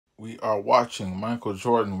We are watching Michael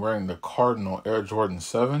Jordan wearing the Cardinal Air Jordan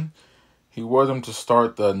 7. He wore them to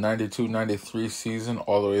start the 92-93 season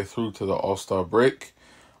all the way through to the All-Star break.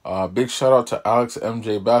 Big shout out to Alex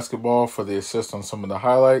MJ Basketball for the assist on some of the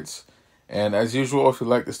highlights. And as usual, if you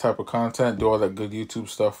like this type of content, do all that good YouTube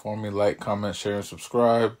stuff for me. Like, comment, share, and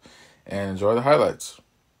subscribe. And enjoy the highlights.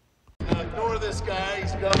 Ignore this guy.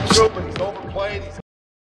 He's got a group and he's overplayed.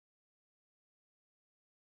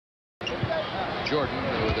 Jordan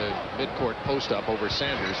with a midcourt post-up over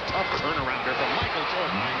Sanders. Tough turnarounder from Michael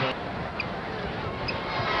Jordan.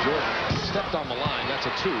 Jordan stepped on the line. That's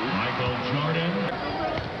a two. Michael Jordan.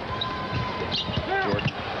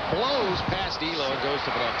 Jordan blows past Elo and goes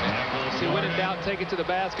to the left hand. See, when in doubt, take it to the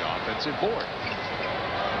basket. Offensive board.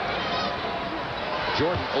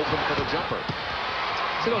 Jordan open for the jumper.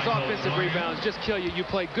 See, those offensive rebounds just kill you. You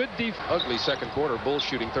play good defense. Ugly second quarter. Bulls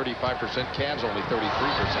shooting 35%. Cavs only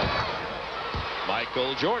 33%.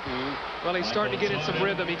 Michael Jordan. Well, he's starting to get in some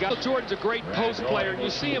rhythm. Jordan's a great post player. You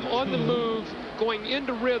see him on the move, going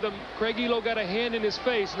into rhythm. Craig Elo got a hand in his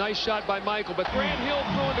face. Nice shot by Michael. But Grant Hill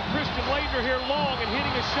throwing to Christian Laettner here long and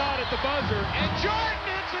hitting a shot at the buzzer. And Jordan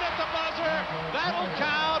hits it at the buzzer. That'll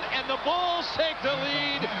count, and the Bulls take the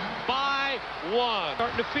lead by one.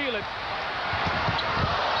 Starting to feel it.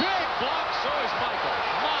 Big block, so is Michael.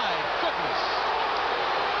 My goodness.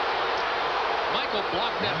 Michael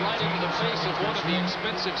blocked that right into the face of one of the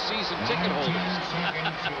expensive season ticket holders.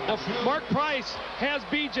 Now, Mark Price has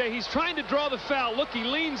BJ. He's trying to draw the foul. Look, he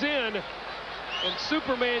leans in, and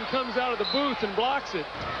Superman comes out of the booth and blocks it.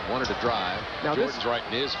 Wanted to drive. Now Jordan's right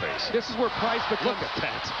in his face. This is where Price becomes. Look at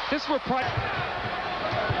that. This is where Price.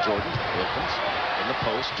 Jordan opens in the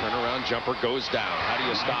post. Turnaround jumper goes down. How do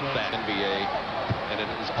you stop that? NBA, and it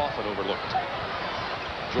is often overlooked.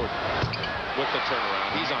 Jordan with the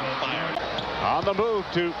turnaround. He's on fire. On the move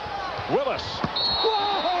to Willis.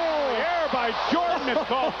 Whoa! Air by Jordan. It's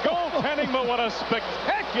called goaltending, but what a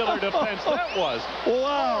spectacular defense that was.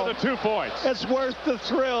 Wow. For the 2 points. It's worth the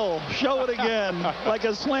thrill. Show it again. Like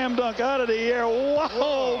a slam dunk out of the air.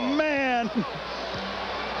 Whoa, man.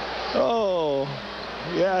 Oh,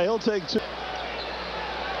 yeah, he'll take two.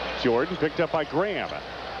 Jordan picked up by Graham.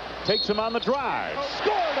 Takes him on the drive.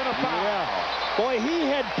 Scored and a foul. Yeah. Boy, he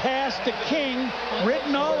had passed to King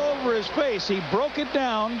written all over his face. He broke it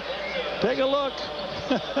down. Take a look.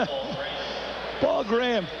 Paul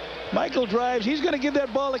Graham. Michael drives. He's going to give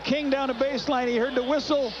that ball to King down the baseline. He heard the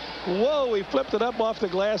whistle. Whoa, he flipped it up off the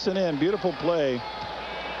glass and in. Beautiful play.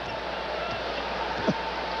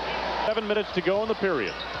 7 minutes to go in the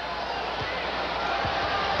period.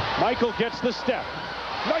 Michael gets the step.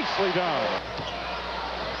 Nicely done.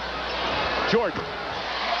 Jordan.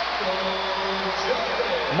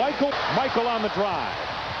 Michael on the drive.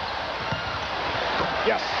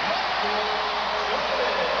 Yes.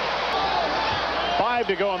 5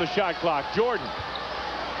 to go on the shot clock. Jordan.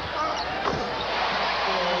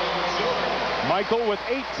 Michael with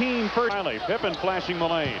 18 first. Pippen flashing the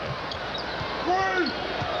lane.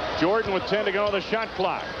 Jordan with 10 to go on the shot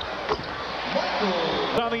clock.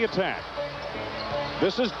 On the attack.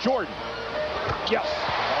 This is Jordan. Yes.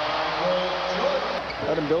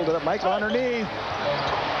 Let him build it up. Michael underneath.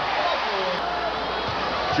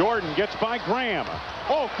 Jordan gets by Graham.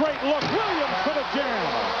 Oh, great look. Williams for the jam.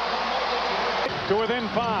 To within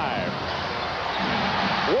 5.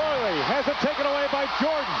 Worley has it taken away by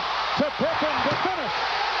Jordan. To Pippen to finish.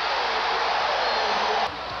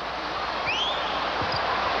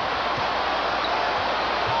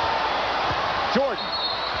 Jordan.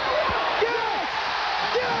 Yes!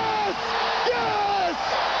 Yes! Yes!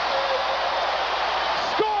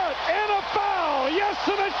 Score it and a foul. Yes,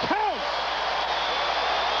 and it counts.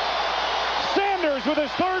 Sanders with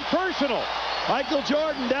his third personal. Michael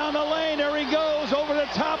Jordan down the lane. There he goes over the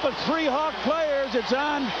top of 3 Hawk players. It's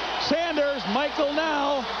on Sanders. Michael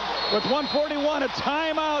now with 1:41, a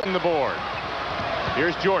timeout. In the board.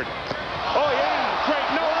 Here's Jordan. Oh, yeah.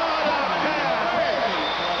 Great. No.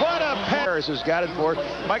 What a pass. Harris has got it for it.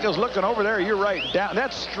 Michael's looking over there. You're right. Down.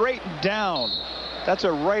 That's straight down. That's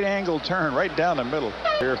a right angle turn right down the middle.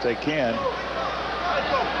 Here if they can.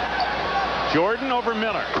 Jordan over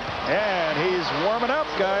Miller. And he's warming up,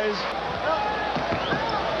 guys.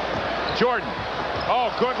 Jordan.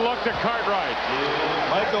 Oh, good look to Cartwright.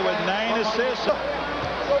 Michael with 9 assists.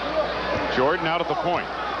 Jordan out at the point.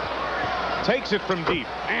 Takes it from deep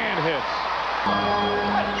and hits.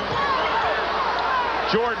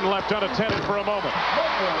 Jordan left unattended for a moment.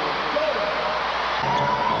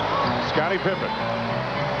 Scottie Pippen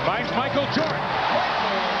finds Michael Jordan.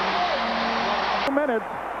 2 minutes.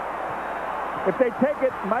 If they take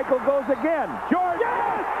it, Michael goes again. Jordan.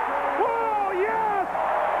 Yes! Whoa, yes!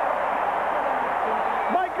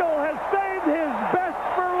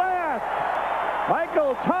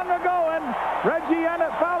 Michael Tonga going. Reggie on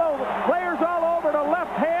it, follow. Players all over the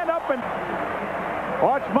left hand up and.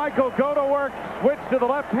 Watch Michael go to work. Switch to the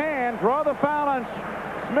left hand. Draw the foul on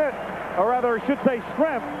Smith, or rather, I should say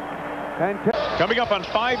Shrimp. And coming up on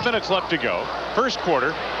 5 minutes left to go. First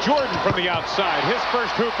quarter. Jordan from the outside. His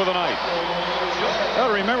first hoop of the night.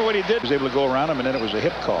 well, remember what he did. He was able to go around him, and then it was a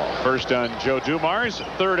hip call. First on Joe Dumars.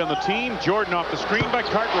 Third on the team. Jordan off the screen by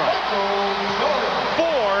Cardinal.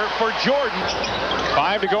 4 for Jordan.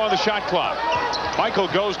 5 to go on the shot clock. Michael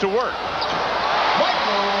goes to work.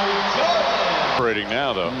 Operating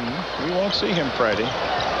now, though. We won't see him Friday.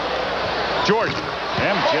 Jordan.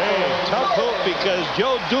 MJ, tough hoop because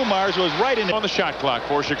Joe Dumars was right in it. On the shot clock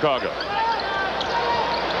for Chicago.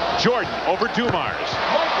 Jordan over Dumars.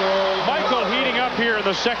 Michael heating up here in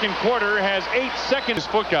the second quarter, has 8 seconds. His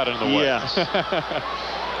foot got in the way. Yes.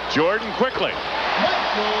 Jordan quickly.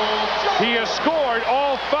 He has scored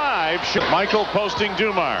all 5. Michael posting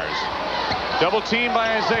Dumars. Double team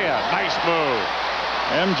by Isaiah. Nice move.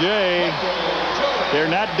 MJ, they're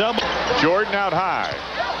not double. Jordan out high.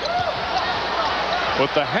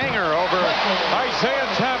 With the hanger over Isaiah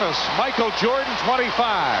Thomas. Michael Jordan,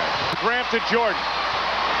 25. Grant to Jordan.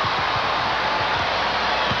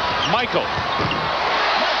 Michael.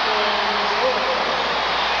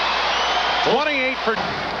 28 for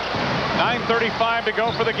 9:35 to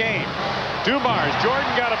go for the game. Dumars. Jordan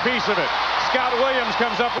got a piece of it. Scott Williams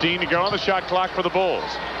comes up. 15 to go on the shot clock for the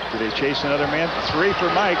Bulls. Do they chase another man? 3 for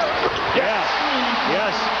Mike. Yes.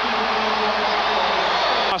 Yes.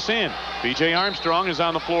 Toss in. B.J. Armstrong is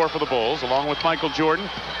on the floor for the Bulls, along with Michael Jordan.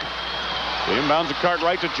 The inbounds a cart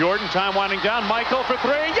right to Jordan. Time winding down. Michael for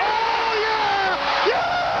 3. Yeah! Yeah!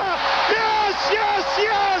 Yeah! Yes! Yes!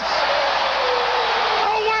 Yes!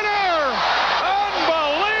 A winner!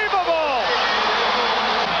 Unbelievable!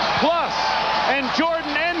 Plus, and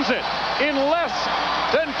Jordan ends it in less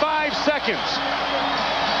than 5 seconds.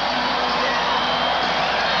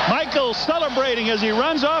 Michael celebrating as he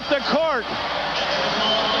runs off the court.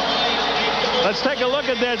 Let's take a look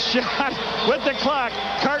at that shot with the clock.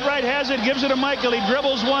 Cartwright has it, gives it to Michael. He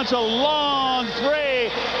dribbles once, a long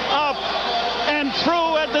three, up and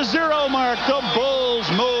through at the 0 mark. The Bulls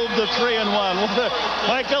move the 3-1.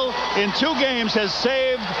 Michael, in 2 games, has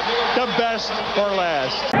saved the best for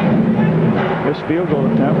last. This field goal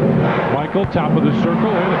attempt. Michael, top of the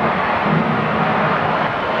circle, hit it.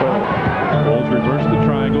 Bulls reverse the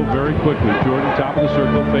triangle very quickly. Jordan, top of the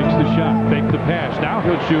circle, fakes the shot, fakes the pass. Now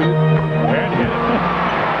he'll shoot it and hit it.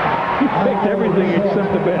 He faked everything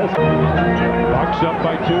except the basket. Bucks up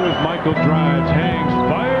by 2 as Michael drives, hangs,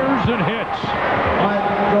 fires, and hits.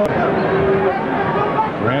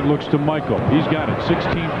 Grant looks to Michael. He's got it.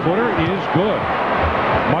 16-footer is good.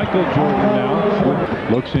 Michael Jordan now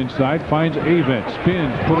looks inside, finds Avent,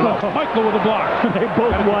 spins, put it up. Michael with a block. They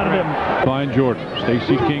both wanted him. Find Jordan.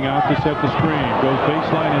 Stacey King out to set the screen. Goes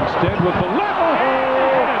baseline instead with the left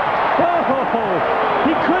hand. Oh,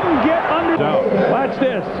 he couldn't get under. Watch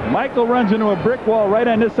this. Michael runs into a brick wall right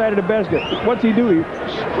on this side of the basket. What's he do? He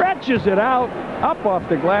stretches it out, up off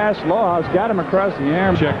the glass. Lawhouse got him across the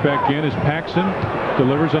arm. Check back in as Paxson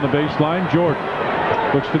delivers on the baseline. Jordan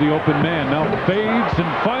looks for the open man. Now fades and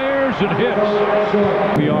fires and hits.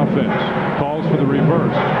 The offense calls for the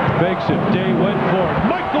reverse. Fakes it. Day went for it.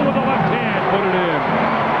 Michael with the left hand. Put it in.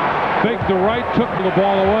 Faked the right. Took the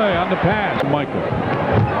ball away on the pass. Michael.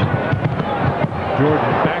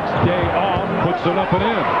 Jordan backs Day off. Puts it up and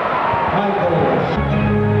in.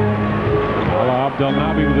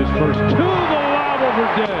 Abdelnaby with his first 2. The lob over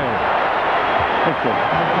Day.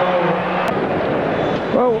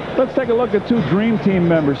 Well, let's take a look at 2 Dream Team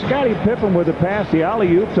members. Scottie Pippen with a pass, the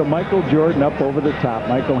alley-oop to Michael Jordan up over the top.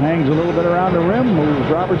 Michael hangs a little bit around the rim,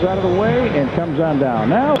 moves Roberts out of the way, and comes on down.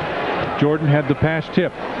 Now, Jordan had the pass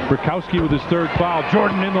tip. Brikowski with his 3rd foul.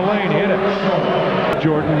 Jordan in the lane, hit it.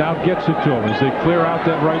 Jordan now gets it to him as they clear out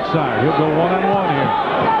that right side. He'll go one-on-one here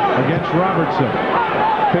against Robertson.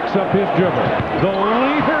 Picks up his dribble. The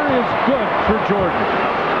leader is good for Jordan.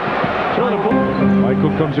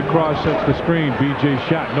 Michael comes across, sets the screen. BJ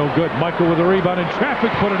shot, no good. Michael with a rebound in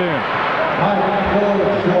traffic, put it in.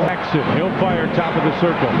 Jackson, he'll fire top of the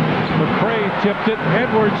circle. McCray tipped it.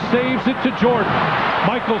 Edwards saves it to Jordan.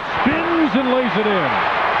 Michael spins and lays it in.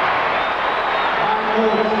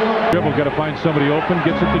 Dribble, got to find somebody open.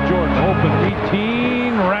 Gets it to Jordan. Open,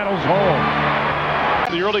 18, rattles home.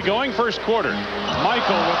 The early going first quarter.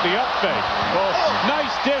 Michael with the up fake.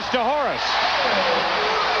 Nice dish to Horace.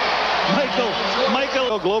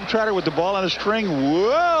 Michael Globetrotter with the ball on a string.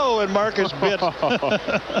 Whoa, and Marcus bit. Jordan.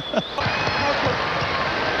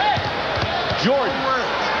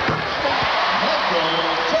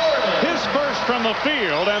 His first from the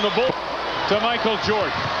field, and the ball to Michael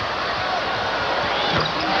Jordan.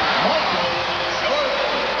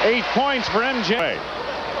 8 points for MJ.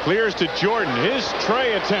 Clears to Jordan. His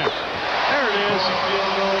tray attempt. There it is.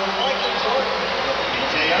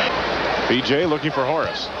 BJ looking for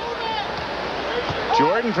Horace.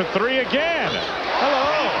 Jordan for 3 again.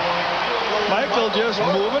 Hello. Michael just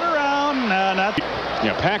moving around.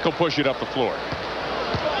 Yeah, Pack will push it up the floor.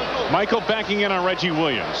 Michael backing in on Reggie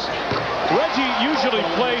Williams. Reggie usually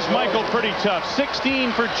plays Michael pretty tough.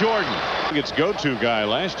 16 for Jordan. It's go-to guy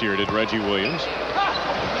last year, did Reggie Williams.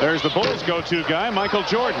 There's the Bulls' go-to guy, Michael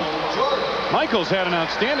Jordan. Michael's had an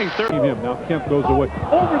outstanding third. Now Kemp goes away.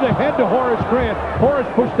 Over the head to Horace Grant. Horace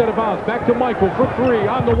pushed out of bounds. Back to Michael for 3.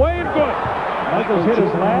 On the way and good. Michael's hit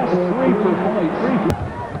his last 3 for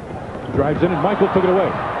 3. Drives in and Michael took it away.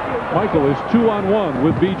 Michael is 2-on-1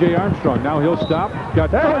 with B.J. Armstrong. Now he'll stop.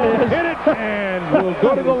 Got there it is. Hit it and will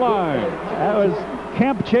go to the line. That was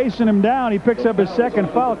Kemp chasing him down. He picks up his second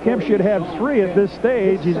foul. Kemp should have 3 at this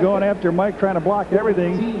stage. He's going after Mike, trying to block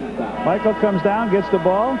everything. Michael comes down, gets the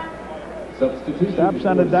ball. Stops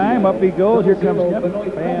on the dime. Up he goes. Here comes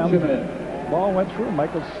Kemp. Bam. Ball went through.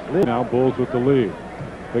 Michael's lead. Now Bulls with the lead.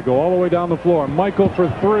 They go all the way down the floor. Michael for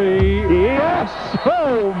 3. Yes!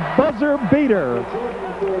 Oh, buzzer beater.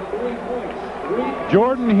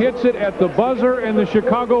 Jordan hits it at the buzzer, and the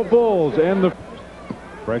Chicago Bulls and the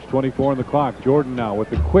fresh 24 on the clock. Jordan now with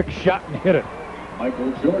the quick shot and hit it.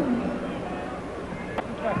 Michael Jordan.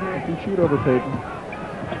 Can shoot over Peyton.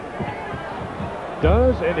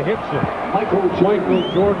 Does and hits it. Michael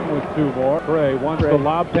Jordan with 2 more. Trey wants the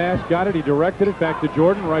lob pass. Got it. He directed it back to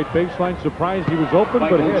Jordan. Right baseline. Surprised he was open,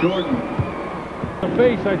 but hit. The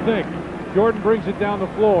face, I think. Jordan brings it down the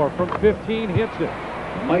floor from 15. Hits it.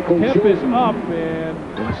 Kemp is up and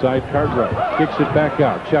inside Cartwright. Kicks it back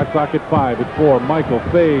out. Shot clock at 5. At 4. Michael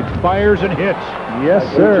fades, fires, and hits. Yes,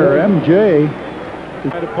 sir. MJ.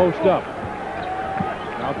 Try to post up.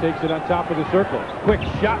 Now takes it on top of the circle. Quick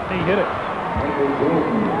shot, and he hit it.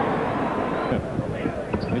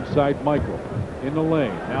 Inside Michael in the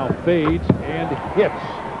lane. Now fades and hits.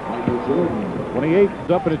 28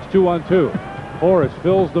 is up, and it's 2-on-2. Horace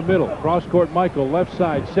fills the middle. Cross court Michael, left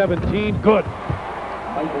side, 17. Good.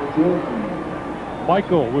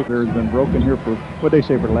 Michael with has been broken here for, what they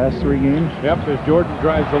say, for the last 3 games. Yep, as Jordan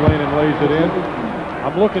drives the lane and lays it in.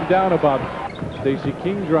 I'm looking down about Stacey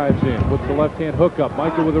King drives in, puts the left-hand hook up.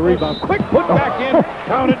 Michael with a rebound. Quick put back in.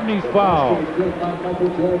 Counted, and he's fouled.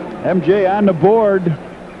 MJ on the board.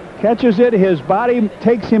 Catches it. His body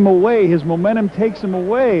takes him away. His momentum takes him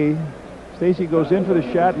away. Stacey goes in for the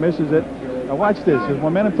shot, misses it. Now watch this. His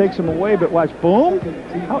momentum takes him away, but watch. Boom.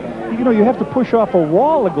 You have to push off a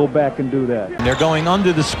wall to go back and do that. They're going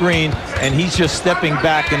under the screen, and he's just stepping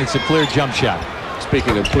back, and it's a clear jump shot.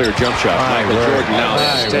 Speaking of clear jump shots, Michael Jordan now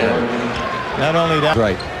has 10. Not only that,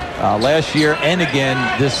 right, last year and again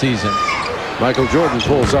this season. Michael Jordan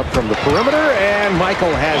pulls up from the perimeter, and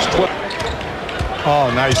Michael has 12.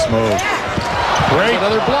 Oh, nice move. Great.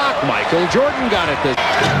 Another block. Michael Jordan got it.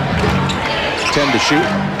 10 to shoot.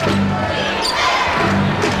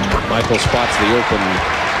 Michael spots the open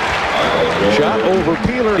shot over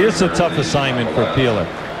Peeler. Here's a tough assignment for Peeler.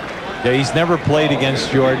 Yeah, he's never played against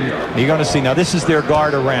Jordan. You're going to see now. This is their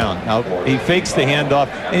guard around. Now he fakes the handoff,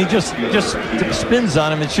 and he just spins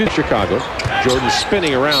on him and shoots. Chicago. Jordan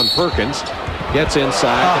spinning around Perkins. Gets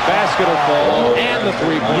inside. The basket will fall, and the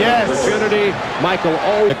 3-point opportunity. Michael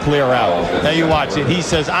to clear out. Now you watch it. He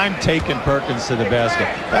says, "I'm taking Perkins to the basket."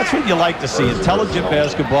 That's what you like to see. Intelligent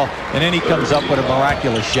basketball, and then he comes up with a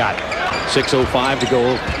miraculous shot. 6:05 to go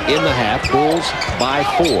in the half. Bulls by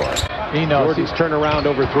 4. He knows. Jordan's turnaround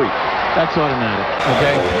over 3. That's automatic.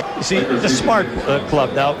 Okay. You see, the smart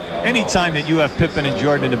club. Now, anytime that you have Pippen and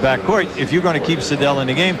Jordan in the backcourt, if you're going to keep Sedell in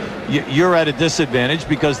the game, you're at a disadvantage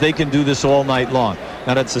because they can do this all night long.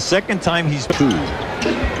 Now, that's the second time he's 2.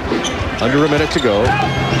 Under a minute to go.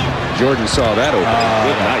 Jordan saw that open.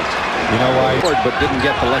 Good night. You know why? But didn't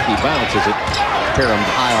get the lucky bounce as it caromed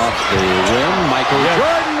high off the rim. Michael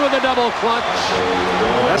Jordan with a double clutch.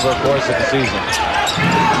 That's the course of the season.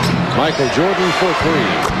 Michael Jordan for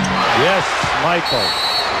 3. Yes, Michael.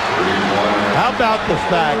 How about the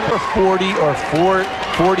fact that 40 or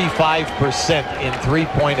 45% in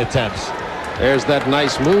 3-point attempts? There's that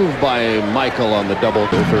nice move by Michael on the double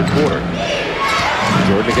third quarter.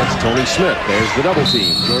 Jordan against Tony Smith. There's the double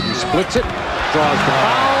team. Jordan splits it, draws the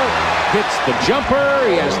foul, hits the jumper.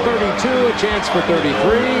 He has 32, a chance for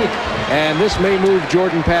 33. And this may move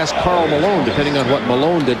Jordan past Karl Malone, depending on what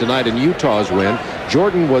Malone did tonight in Utah's win.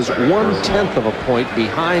 Jordan was 1/10 of a point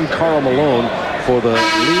behind Karl Malone for the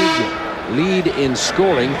league lead in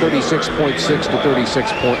scoring, 36.6 to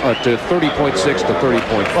 30.6 to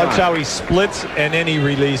 30.5. Watch how he splits and then he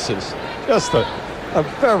releases. Just a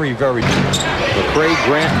very, very. McCray,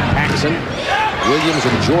 Grant, Paxson, Williams,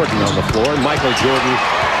 and Jordan on the floor. Michael Jordan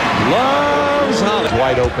loves Holland.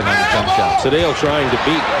 Wide open on the jump shot. Sedale trying to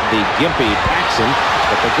beat the gimpy Paxson,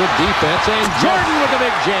 but the good defense, and Jordan with a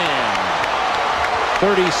big jam.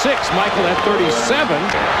 36, Michael at 37.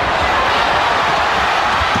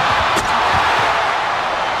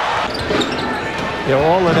 You know,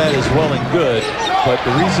 all of that is well and good, but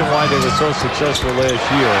the reason why they were so successful last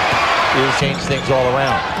year is change things all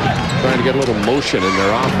around. Trying to get a little motion in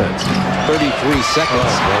their offense. 33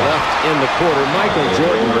 seconds left in the quarter. Michael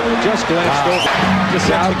Jordan just glanced over. Just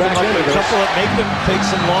have to come up with a couple of, make them take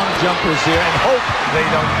some long jumpers here and hope they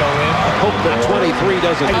don't go in. Hope that 23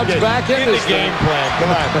 doesn't bounce back in this game plan.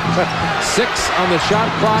 Come on. 6 on the shot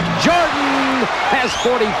clock. Jordan has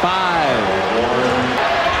 45.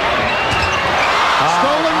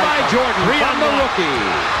 Stolen by Jordan from the rookie.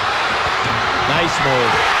 Nice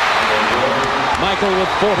move. Michael with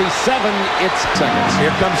 47. It's seconds.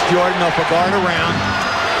 Here comes Jordan off a guard around.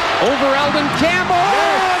 Over Eldon Campbell.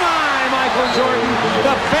 Oh my! Michael Jordan.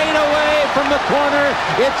 The fadeaway from the corner.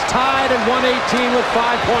 It's tied at 118 with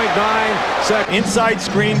 5.9 seconds. Inside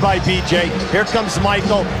screen by BJ. Here comes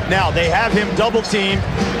Michael. Now they have him double teamed.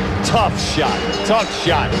 Tough shot. Tough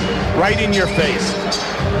shot. Right in your face.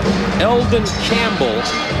 Eldon Campbell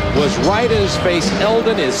was right in his face.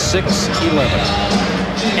 Eldon is 6'11".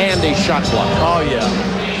 And a shot block. Oh, yeah.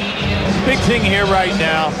 Big thing here right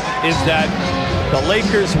now is that the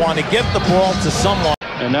Lakers want to get the ball to someone.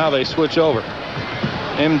 And now they switch over.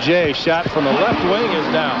 MJ shot from the left wing is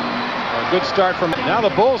down. A good start from. Now the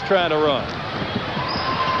Bulls trying to run.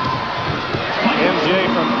 MJ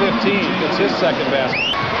from 15 gets his second basket.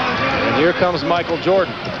 And here comes Michael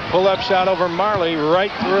Jordan. Pull-up shot over Marley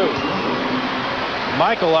right through.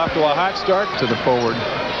 Michael off to a hot start to the forward.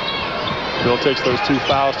 Bill takes those 2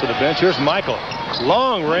 fouls to the bench. Here's Michael.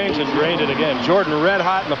 Long range and drained it again. Jordan red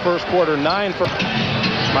hot in the first quarter. 9 for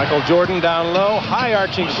Michael Jordan down low. High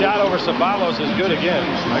arching shot over Ceballos is good again.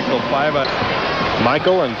 Michael 5 out.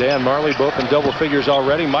 Michael and Dan Marley both in double figures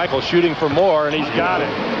already. Michael shooting for more, and he's got it.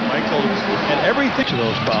 Michael and everything to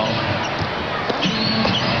those fouls.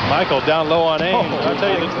 Michael down low on aim. I'll tell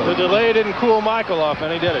you, the delay didn't cool Michael off,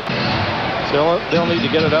 and he did it. So they'll need to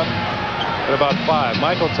get it up at about 5.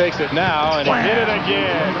 Michael takes it now, and he did it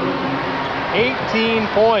again. 18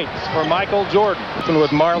 points for Michael Jordan.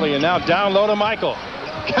 With Marley, and now down low to Michael.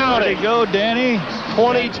 Count it. Go, Danny.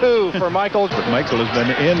 22 for Michael. Michael has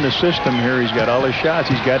been in the system here. He's got all his shots.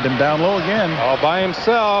 He's got them down low again. All by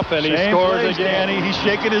himself, and he scores place, again. Danny. He's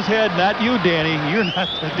shaking his head. Not you, Danny. You're not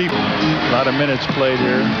the deep. A lot of minutes played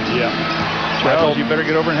here. Yeah. Charles, you better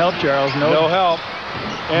get over and help Charles. No help.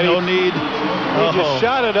 And no need. He just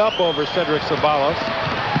shot it up over Cedric Ceballos.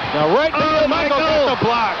 Now right there, Michael got the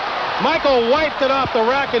block. Michael wiped it off the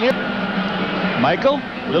rack, and here. Michael,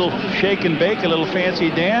 little shake and bake, a little fancy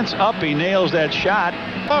dance. Up, he nails that shot.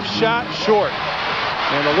 Tough shot, short.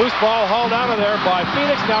 And the loose ball hauled out of there by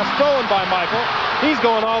Phoenix, now stolen by Michael. He's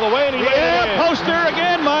going all the way, and he laid it in. Poster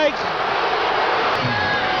again, Mike.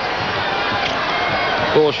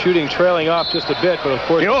 Bulls shooting, trailing off just a bit, but of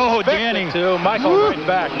course, Danny. Michael right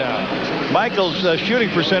back now. Michael's shooting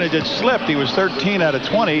percentage had slipped. He was 13 out of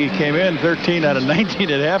 20. He came in 13 out of 19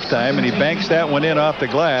 at halftime, and he banks that one in off the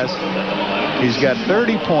glass. He's got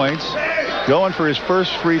 30 points, going for his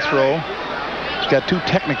first free throw. He's got 2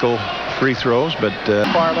 technical free throws, but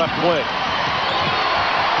far left wing.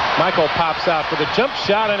 Michael pops out for the jump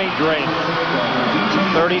shot, and he drains.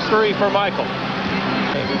 33 for Michael.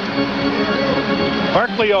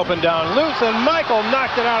 Barkley opened down loose, and Michael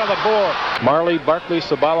knocked it out of the board. Marley, Barkley,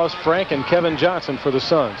 Ceballos, Frank, and Kevin Johnson for the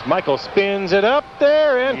Suns. Michael spins it up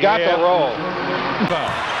there and got the roll.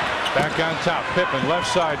 Back on top, Pippen, left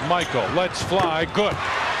side, Michael, let's fly, good.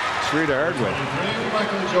 3 to Hardwick.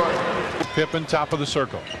 Pippen, top of the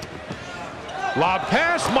circle. Lob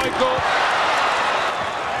pass, Michael.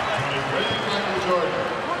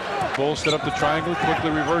 Bulls set up the triangle, quickly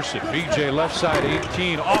reverse it. BJ left side,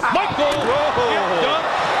 18, off Michael.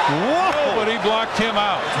 Whoa, but he blocked him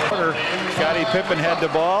out. Scottie Pippen had the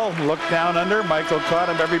ball, looked down under. Michael caught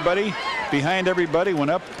him, behind everybody, went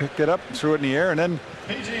up, picked it up, threw it in the air, and then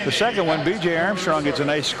the second one, B.J. Armstrong gets a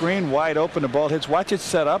nice screen, wide open, the ball hits. Watch it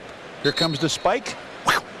set up. Here comes the spike.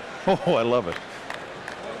 Oh, I love it.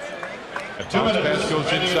 A bounce pass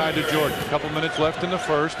goes inside to Jordan. A couple minutes left in the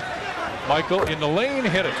first. Michael in the lane,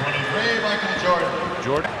 hit it. 23, Michael Jordan.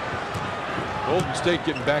 Jordan Golden State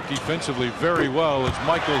getting back defensively very well as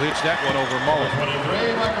Michael hits that one over Mullen.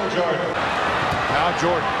 Now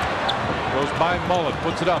Jordan goes by Mullen,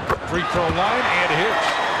 puts it up, free throw line, and hits.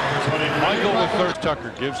 Michael with third.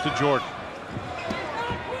 Tucker gives to Jordan.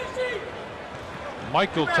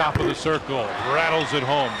 Michael, top of the circle, rattles it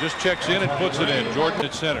home, just checks in and puts it in. Jordan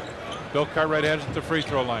at center. Bill Cartwright has it at the free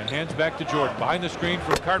throw line. Hands back to Jordan. Behind the screen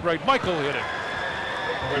from Cartwright. Michael hit it.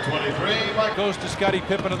 Number 23, Goes to Scottie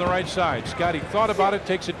Pippen on the right side. Scottie thought about it,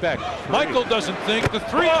 takes it back. Michael doesn't think. The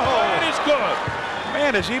three. Oh, it is good.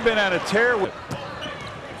 Man, has he been on a tear?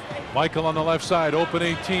 Michael on the left side. Open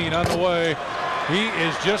 18 on the way. He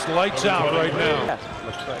is just lights out right now.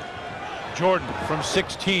 Looks like. Jordan from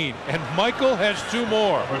 16, and Michael has two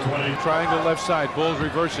more. Triangle left side, Bulls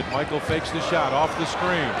reverse it. Michael fakes the shot off the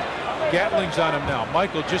screen. Gatling's on him now.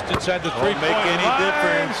 Michael just inside the three-point Make any line.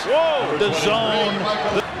 difference. Whoa, The zone.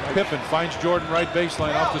 Pippen finds Jordan right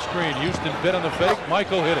baseline off the screen. Houston bit on the fake.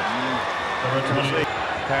 Michael hit it.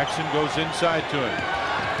 Paxson goes inside to him.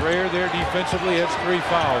 Grayer there defensively has 3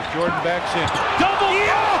 fouls. Jordan backs in. Double!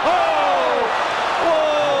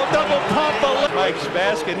 Whoa, double pump. Mike's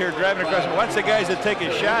basket here driving across. Watch the guys that take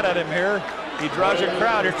a shot at him here. He draws a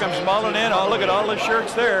crowd. Here comes Mullen in. Oh, look at all the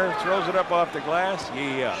shirts there. Throws it up off the glass.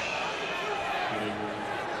 Yeah.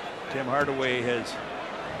 Tim Hardaway has.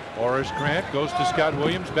 Horace Grant goes to Scott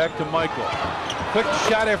Williams, back to Michael. Quick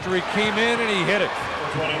shot after he came in and he hit it.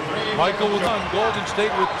 Michael with one, Golden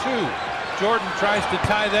State with 2. Jordan tries to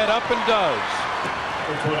tie that up and does.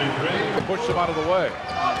 Push him out of the way.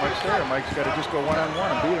 Mike's there. Mike's got to just go one-on-one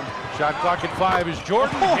and beat him. Shot clock at 5 is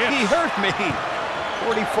Jordan. Oh, he hurt me.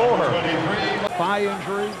 44. Thigh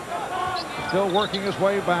injury. Still working his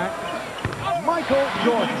way back. Michael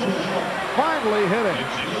Jordan finally hitting.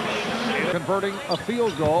 Converting a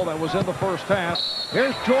field goal that was in the first half.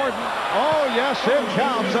 Here's Jordan. Oh, yes, it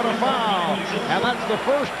counts and a foul. And that's the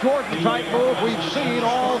first Jordan-type move we've seen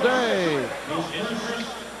all day.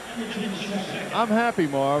 I'm happy,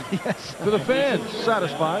 Marv. Yes. For the fans.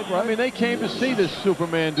 Satisfied, right? I mean, they came to see this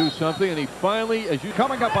Superman do something, and he finally, as you...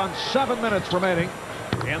 Coming up on 7 minutes remaining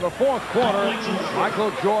in the fourth quarter,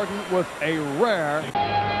 Michael Jordan with a rare.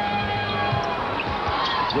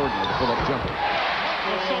 Jordan with a pull-up jumper.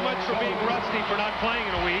 So much for being rusty for not playing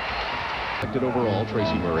in a week. Overall,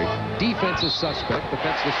 Tracy Murray. Defense is suspect, but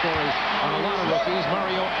that's the story on a lot of rookies.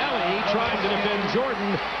 Mario Ellie trying to defend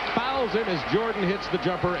Jordan. Fouls him as Jordan hits the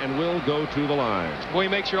jumper and will go to the line. Boy, he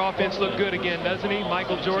makes your offense look good again, doesn't he?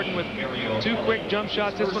 Michael Jordan with 2 quick jump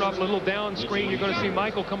shots. This one off a little down screen. You're going to see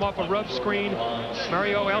Michael come off a rough screen.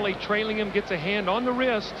 Mario Ellie trailing him, gets a hand on the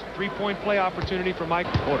wrist. 3-point play opportunity for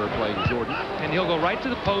Michael. Porter playing Jordan. And he'll go right to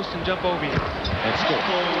the post and jump over you. And score.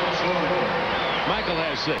 Michael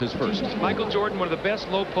has 6, his first. Michael Jordan, one of the best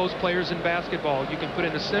low post players in basketball. You can put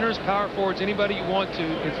in the centers, power forwards, anybody you want to.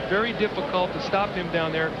 It's very difficult to stop him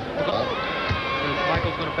down there.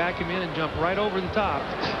 Michael's going to back him in and jump right over the top.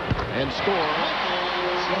 And score.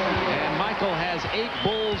 And Michael has 8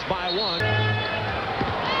 Bulls by 1.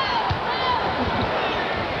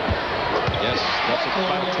 Yes, that's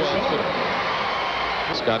about 12 footer.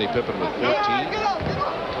 Scottie Pippen with 14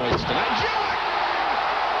 points tonight.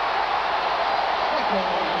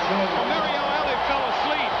 Mario Ellie fell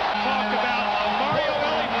asleep. Talk about Mario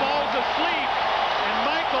Ellie falls asleep, and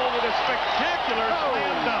Michael with a spectacular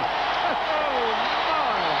slam dunk.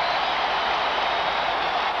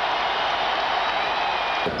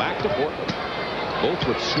 Back to Portland, both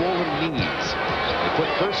with swollen knees. They put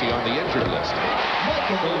Percy on the injured list.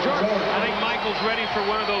 I think Michael's ready for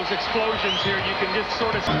one of those explosions here. You can just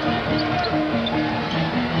sort of. Michael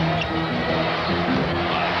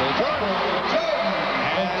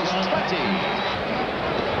Jordan has 20.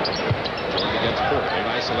 Jordan against Portland, they've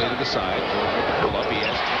isolated the side. Jordan with the pull-up, he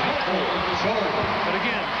has 24. But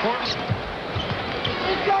again, Portland.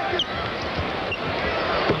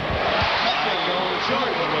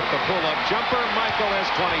 Jordan with the pull-up jumper. Michael has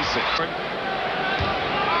 26.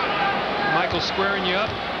 Michael squaring you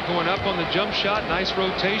up, going up on the jump shot. Nice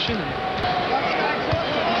rotation.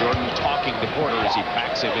 Jordan talking to Porter as he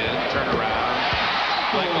backs him in. Turn around.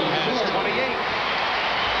 Michael has 28.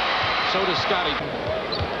 So does Scottie.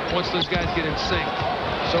 Once those guys get in sync.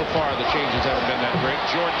 So far, the changes haven't been that great.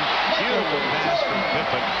 Jordan, beautiful pass from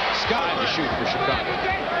Pippen. Scottie to shoot for Chicago.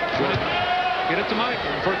 Jordan. Get it to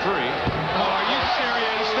Michael For 3. Oh, are you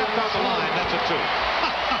serious? Stepped on the line. That's a 2.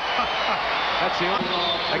 That's the only.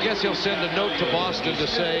 I guess he'll send a note to Boston to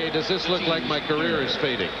say, does this look like my career is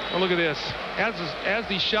fading? Oh, look at this. As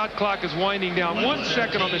the shot clock is winding down, 1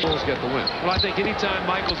 second on the. Bulls get the win. Well, I think anytime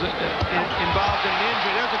Michael's involved in an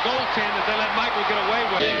injury, there's a goaltend that they let Michael get away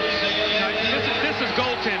with. This is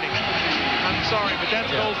goaltending. I'm sorry, but that's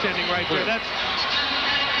goaltending right there. That's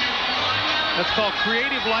called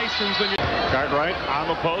creative license when you're... Cartwright on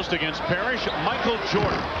the post against Parrish. Michael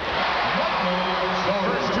Jordan.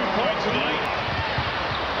 First 2 points of the night.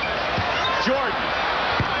 Jordan.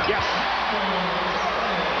 Yes.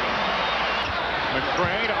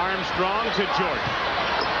 McCray to Armstrong to Jordan.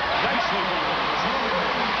 Nicely.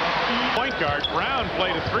 Point guard Brown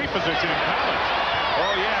played a 3 position in college.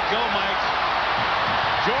 Oh yeah, go Mike.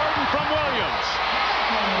 Jordan from Williams.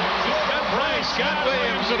 Good play, Scott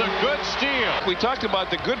Williams with a good steal. We talked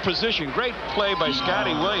about the good position. Great play by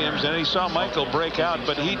Scotty Williams, and he saw Michael break out,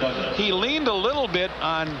 but he leaned a little bit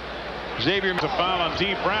on Xavier. The foul on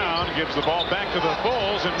D. Brown gives the ball back to the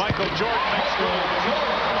Bulls, and Michael Jordan makes goal.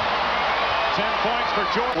 10 points for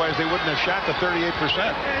Jordan. Otherwise, they wouldn't have shot the 38%.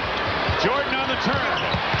 Jordan on the turn.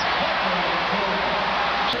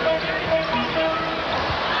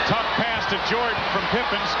 Tough pass to Jordan from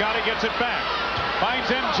Pippen. Scotty gets it back.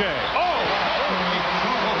 Finds MJ. Oh!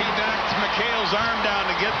 He knocked McHale's arm down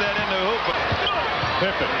to get that into hoop.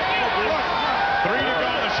 Pippen. 3 to go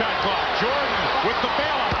on the shot clock. Jordan with the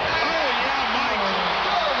bailout. Oh, yeah, Mike.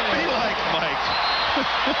 Be like Mike.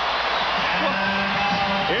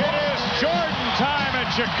 It is Jordan time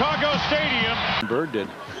at Chicago Stadium. Bird did.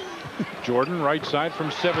 Jordan, right side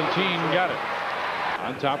from 17, got it.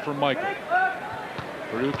 On top from Michael.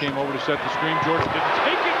 Purdue came over to set the screen. Jordan didn't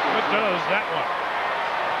take it, but does that one.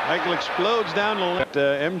 Michael explodes down the left.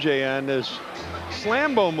 MJ on this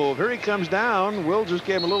Slambo move. Here he comes down. Will just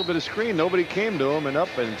gave him a little bit of screen. Nobody came to him, and up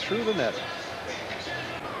and through the net.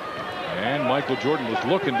 And Michael Jordan was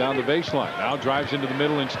looking down the baseline. Now drives into the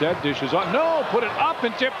middle instead. Dishes on. No, put it up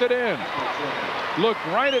and tipped it in. Looked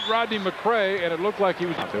right at Rodney McCray, and it looked like he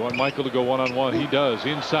was. They want Michael to go one-on-one. He does.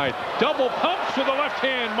 Inside. Double pumps with the left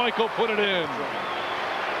hand. Michael put it in.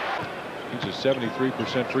 He's a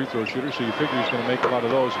 73% free throw shooter, so you figure he's going to make a lot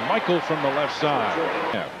of those. Michael from the left side.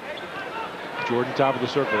 Yeah. Jordan top of the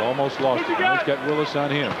circle. Almost lost it. Now he's got Willis on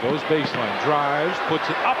him. Goes baseline. Drives. Puts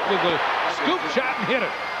it up with a scoop shot and hit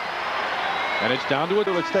it. And it's down to it.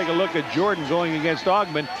 Let's take a look at Jordan going against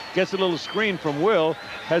Augman. Gets a little screen from Will.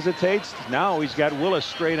 Hesitates. Now he's got Willis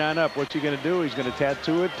straight on up. What's he going to do? He's going to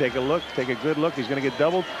tattoo it. Take a look. Take a good look. He's going to get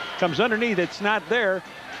doubled. Comes underneath. It's not there,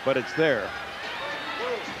 but it's there.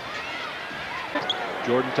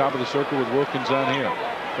 Jordan top of the circle with Wilkins on him.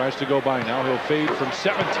 Tries to go by. Now he'll fade from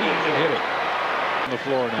 17 and hit it. On the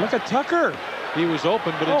floor now. Look at Tucker. He was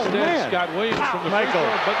open, but instead Scott Williams from the Michael.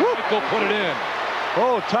 Free throw, but Michael put it in.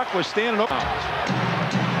 Oh, Tuck was standing up.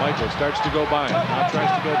 Michael starts to go by him. Now tries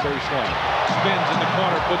to go baseline. Spins in the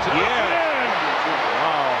corner, puts it in.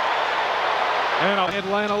 Wow. And an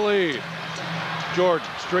Atlanta lead. Jordan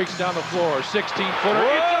streaks down the floor. 16-footer.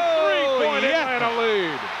 It's a three-point Atlanta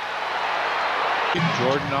lead.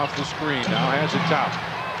 Jordan off the screen. Now has it top.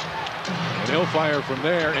 And he'll fire from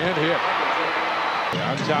there and hit.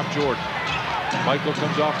 On top, Jordan. Michael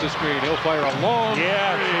comes off the screen. He'll fire a long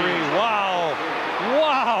three. Wow.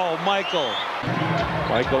 Wow, Michael.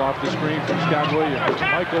 Michael off the screen from Scott Williams.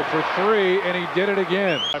 Michael for 3, and he did it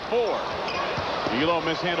again. By 4. Elo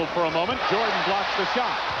mishandled for a moment. Jordan blocks the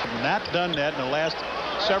shot. Not done that in the last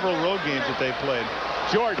several road games that they played.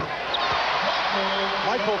 Jordan.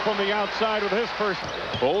 Michael from the outside with his first.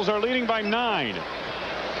 Bulls are leading by 9.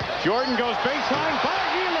 Jordan goes baseline by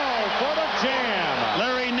Elo for the jam.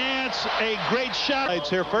 Larry Nance, a great shot. It's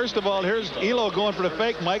here. First of all, here's Elo going for the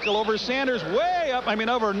fake. Michael over Sanders, way up. I mean,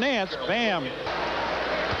 over Nance. Bam.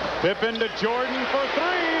 Pippen to Jordan for 3.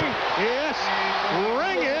 Yes.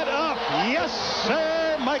 Ring it up. Yes,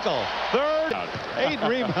 sir. Michael. Third. 8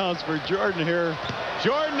 rebounds for Jordan here.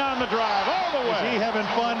 Jordan on the drive all the way. Is he having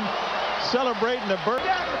fun celebrating the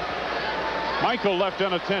birthday? Michael left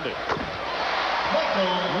unattended.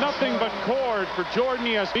 Nothing but cord for Jordan.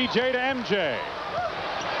 He has BJ to MJ.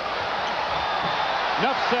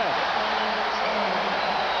 Enough said.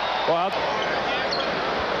 Well,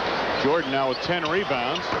 Jordan now with 10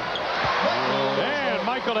 rebounds. And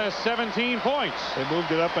Michael has 17 points. They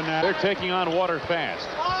moved it up and down. They're taking on water fast.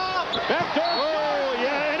 Backdoor. Oh,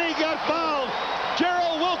 yeah, and he got fouled.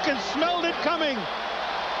 Gerald Wilkins smelled it coming.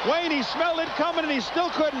 Wayne, he smelled it coming, and he still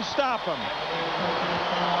couldn't stop him.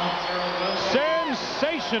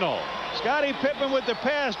 Sensational. Scottie Pippen with the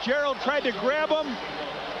pass. Gerald tried to grab him.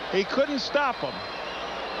 He couldn't stop him.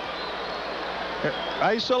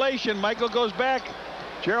 Isolation. Michael goes back.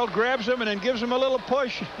 Gerald grabs him and then gives him a little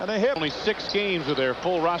push and a hip. Only 6 games with their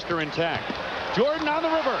full roster intact. Jordan on the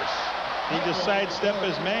reverse. He just sidestepped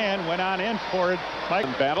his man, went on in for it.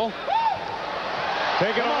 Mike battle.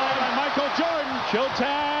 Taken away by Michael Jordan.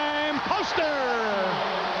 Showtime poster.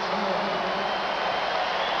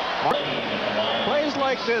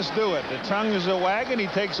 like this do it. The tongue is a wagon. He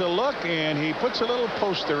takes a look, and he puts a little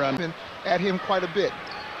poster on. At him quite a bit.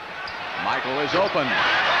 Michael is open.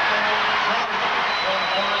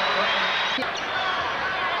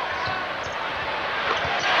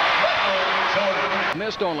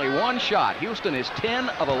 Missed only one shot. Houston is 10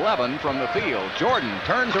 of 11 from the field. Jordan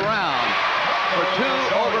turns around for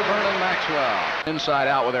two over Vernon Maxwell. Inside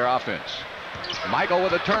out with their offense. Michael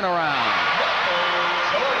with a turnaround.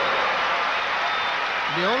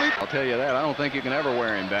 I'll tell you that, I don't think you can ever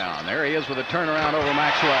wear him down. There he is with a turnaround over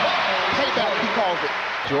Maxwell. Payback, he calls it.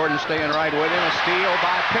 Jordan staying right with him. A steal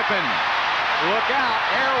by Pippen. Look out,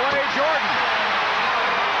 airway Jordan.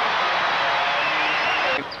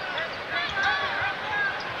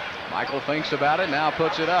 Michael thinks about it, now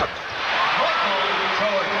puts it up.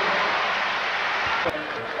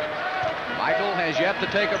 Michael has yet to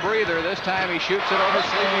take a breather. This time he shoots it over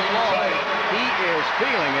Sleepy Floyd. He is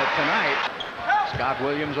feeling it tonight. Scott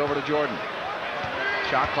Williams over to Jordan.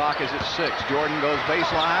 Shot clock is at 6. Jordan goes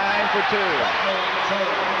baseline for 2.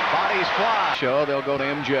 Bodies fly. Show, they'll go to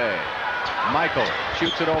MJ. Michael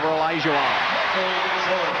shoots it over Olajuwon.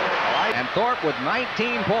 And Thorpe with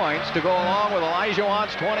 19 points to go along with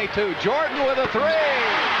Olajuwon's 22. Jordan with a 3.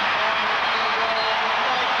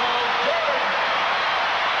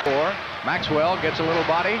 4. Maxwell gets a little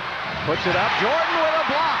body, puts it up. Jordan with a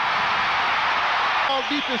block. All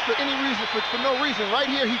defense for any reason, for no reason. Right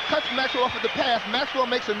here, he cuts Maxwell off at the pass. Maxwell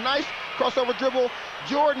makes a nice crossover dribble.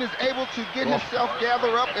 Jordan is able to get himself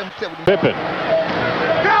gather up and Pippen.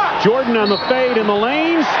 Jordan on the fade in the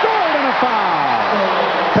lane, scored and a foul.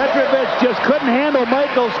 Petrovic just couldn't handle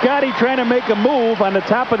Michael. Scotty trying to make a move on the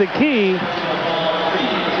top of the key.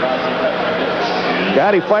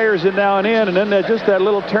 Scotty fires it now and in, and then just that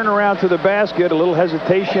little turnaround to the basket, a little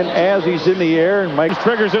hesitation as he's in the air. And Mike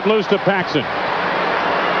triggers it loose to Paxson.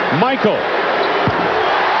 Michael.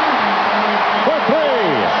 For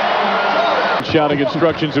 3. Shouting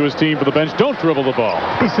instructions to his team for the bench. Don't dribble the ball.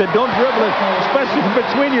 He said, don't dribble it, especially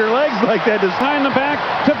between your legs like that. Behind the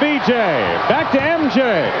back to BJ. Back to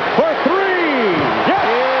MJ for 3. Yes!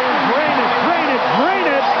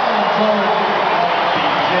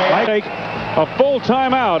 Drain it. A full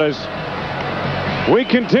timeout as we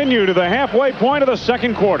continue to the halfway point of the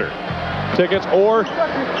second quarter. Tickets or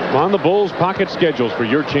on the Bulls pocket schedules for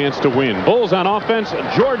your chance to win. Bulls on offense.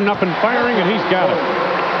 Jordan up and firing, and he's got it.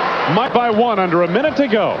 Mike by 1 under a minute to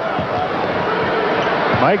go.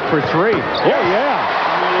 Mike for 3. Yeah.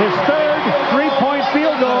 His third 3-point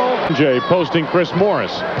field goal. Jay posting Chris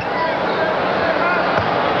Morris.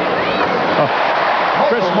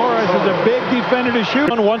 Chris Morris is a big defender to shoot.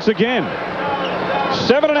 Once again.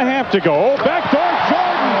 7.5 to go. Backdoor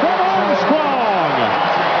Jordan from Armstrong.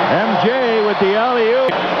 MJ with the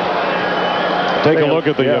alley-oop. Take a look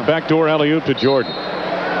at the backdoor alley-oop to Jordan.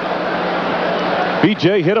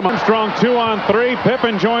 BJ hit him. Armstrong 2 on 3.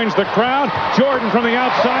 Pippen joins the crowd. Jordan from the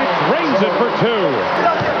outside drains it for 2.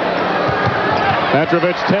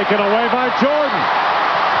 Petrovic taken away by Jordan.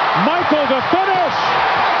 Michael to finish.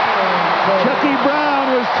 Chucky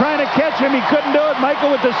Brown was trying to catch him. He couldn't do it.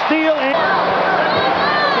 Michael with the steal.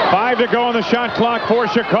 5 to go on the shot clock for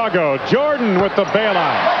Chicago. Jordan with the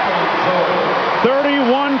bailout.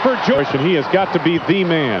 31 for Jordan. He has got to be the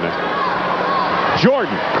man.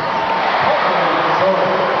 Jordan.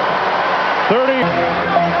 30.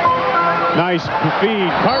 Nice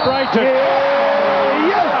feed. Cartwright to...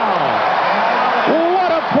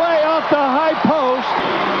 What a play off the high post.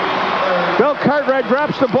 Bill Cartwright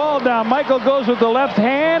drops the ball down. Michael goes with the left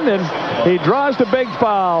hand, and he draws the big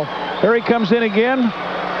foul. Here he comes in again.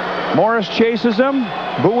 Morris chases him.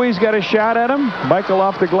 Bowie's got a shot at him. Michael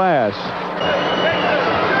off the glass.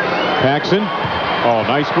 Paxson. Oh,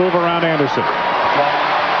 nice move around Anderson.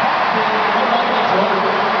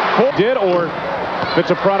 Did, or if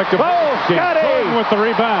it's a product of... Scotty! Jordan with the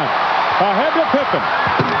rebound. Ahead to Pippen.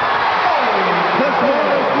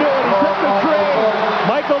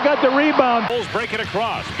 Michael got the rebound. Bulls break it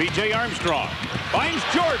across. B.J. Armstrong finds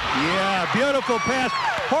Jordan. Yeah, beautiful pass.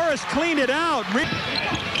 Horace cleaned it out.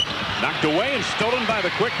 Knocked away and stolen by the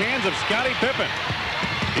quick hands of Scottie Pippen.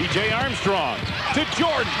 B.J. Armstrong to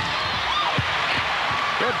Jordan.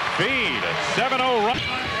 Good feed. A 7-0 run.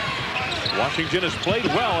 Washington has played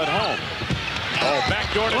well at home. Oh,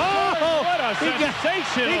 backdoor to Jordan. What a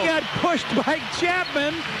sensational. He got pushed by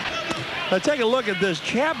Chapman. Now take a look at this.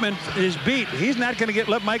 Chapman is beat. He's not going to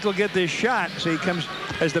let Michael get this shot. So he comes,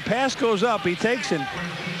 as the pass goes up, he takes and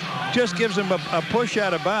just gives him a push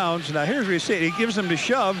out of bounds. Now here's where you see it. He gives him the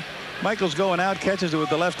shove. Michael's going out, catches it with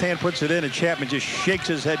the left hand, puts it in, and Chapman just shakes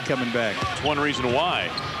his head coming back. That's one reason why.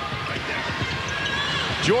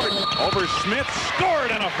 Jordan over Smith,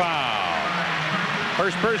 scored and a foul.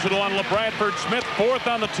 First personal on LeBradford Smith, fourth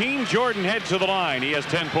on the team. Jordan heads to the line. He has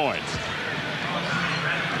 10 points.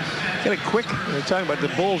 Get a quick. They're talking about the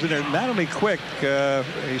Bulls, and they're not only quick.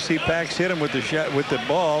 You see Pax hit him with the shot, with the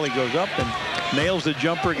ball. He goes up and nails the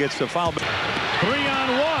jumper, gets the foul.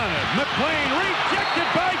 3-on-1. McClain rejected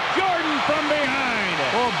by Jordan from behind.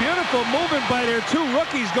 Oh, beautiful movement by their two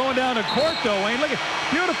rookies going down the court, though, Wayne. Look at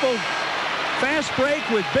beautiful fast break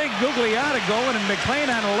with big Gugliotta going and McClain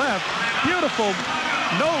on the left. Beautiful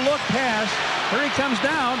no-look pass. Here he comes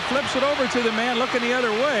down, flips it over to the man looking the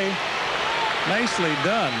other way. Nicely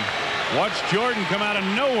done. Watch Jordan come out of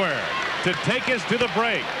nowhere to take us to the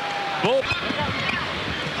break. Bull.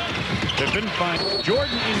 Pippen finds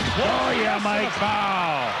Jordan in close. Oh, yeah, Mike.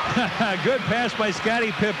 Foul. Good pass by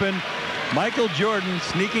Scottie Pippen. Michael Jordan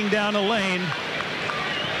sneaking down the lane.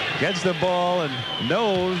 Gets the ball and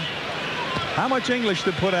knows how much English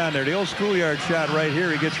to put on there. The old schoolyard shot right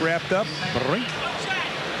here. He gets wrapped up.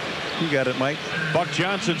 You got it, Mike. Buck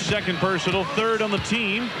Johnson, second personal, third on the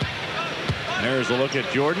team. There's a look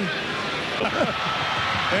at Jordan.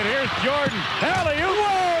 And here's Jordan. Alley-oop.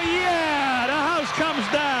 Whoa, yeah, the house comes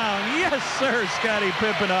down. Yes, sir. Scottie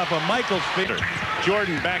Pippen off of Michael's feet.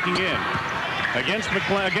 Jordan backing in against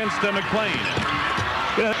McClain.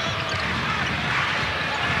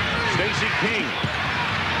 Stacey King.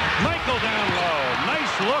 Michael down low.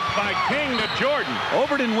 Nice look by King to Jordan.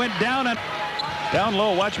 Overton went down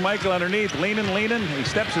low. Watch Michael underneath. Leaning. He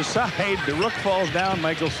steps aside. The rook falls down.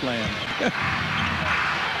 Michael slams.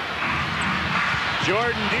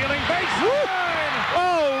 Jordan dealing baseline.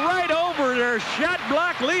 Oh, right over their shot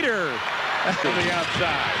block leader. To the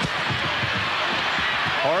outside.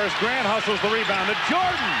 Horace Grant hustles the rebound to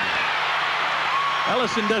Jordan.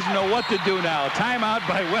 Ellison doesn't know what to do now. Timeout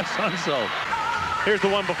by Wes Unseld. Here's the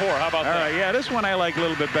one before. How about that? All right, yeah, this one I like a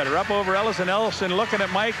little bit better. Up over Ellison. Ellison looking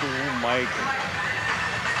at Mike. Ooh, Mike.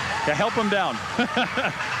 To help him down.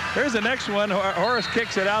 Here's the next one. Horace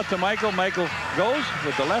kicks it out to Michael. Michael goes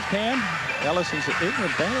with the left hand. Ellison's in the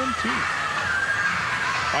band, too.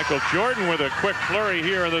 Michael Jordan with a quick flurry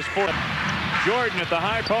here in this fourth. Jordan at the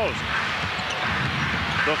high post.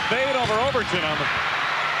 The fade over Overton on the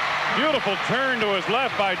beautiful turn to his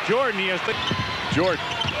left by Jordan. He has Jordan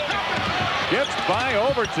gets by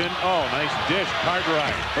Overton. Oh, nice dish,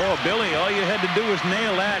 Cartwright. Oh, Billy, all you had to do was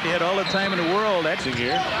nail that. You had all the time in the world. That's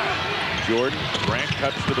here. Jordan, Grant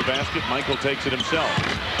cuts to the basket. Michael takes it himself.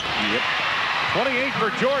 Yep. 28 for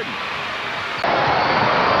Jordan.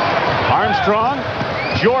 Armstrong,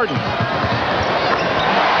 Jordan.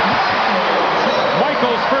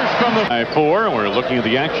 Michael's first from the 4. And we're looking at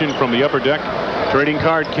the action from the upper deck trading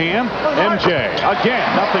card cam. MJ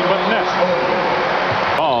again, nothing but net.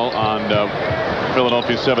 Ball on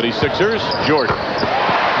Philadelphia 76ers. Jordan.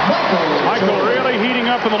 Michael really heating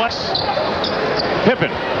up in the left.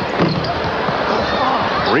 Pippen.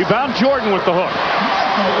 Rebound Jordan with the hook.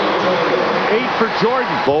 8 for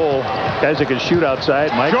Jordan. Bowl. Guys that can shoot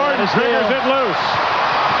outside. Mike Jordan triggers it loose.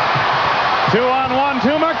 2-on-1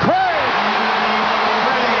 to McCray.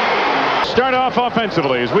 Start off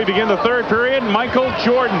offensively as we begin the third period. Michael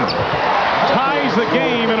Jordan ties the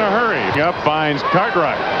game in a hurry. Up finds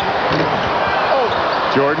Cartwright.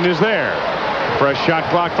 Jordan is there. Fresh shot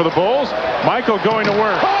clock for the Bulls. Michael going to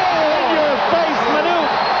work. In your face, Manu.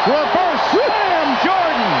 Reverse slam,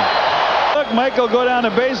 Jordan. Look, Michael go down the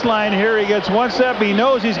baseline here. He gets one step. He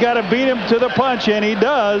knows he's got to beat him to the punch, and he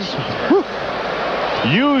does. Whew.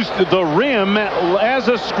 Used the rim as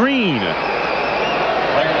a screen.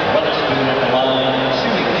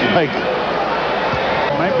 Like,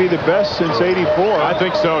 might be the best since '84. I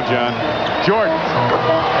think so, John. Jordan.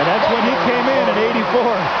 And that's when he came in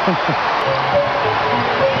 '84.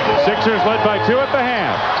 Sixers led by 2 at the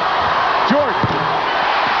half. Jordan.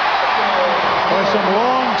 There's some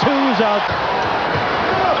long twos out.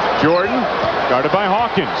 Jordan guarded by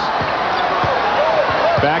Hawkins.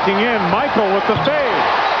 Backing in, Michael with the fade.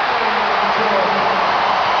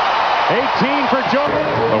 18 for Jordan.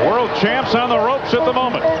 The world champs on the ropes at the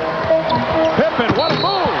moment. Pippen, what a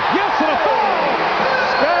move. Yes, and a foul.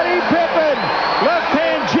 Scottie Pippen,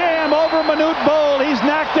 left-hand jam over Manute Bol. He's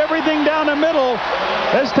knocked everything down the middle.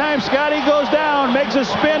 This time Scottie goes down, makes a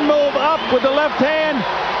spin move up with the left hand.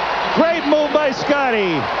 Great move by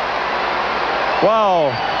Scottie.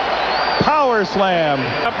 Wow. Power slam.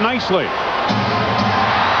 Up nicely.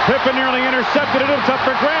 Pippen nearly intercepted it. It's up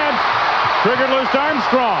for grabs. Triggered loose to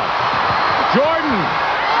Armstrong. Jordan.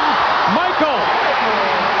 Michael.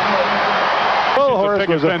 Oh, Horace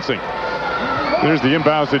was fencing. There's the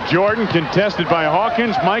inbounds to Jordan, contested by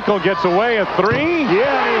Hawkins. Michael gets away, a three. Yeah,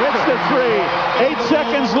 he hits the three. 8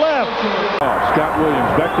 seconds left. Scott Williams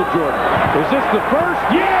back to Jordan. Is this the first?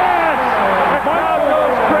 Yes! Michael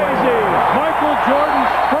goes crazy. Michael Jordan's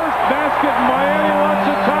first basket in Miami wants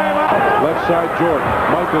a timeout. Left side Jordan.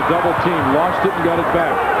 Michael double team, lost it and got it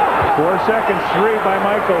back. 4 seconds, three by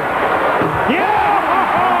Michael. Yeah!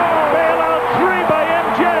 Bailout three by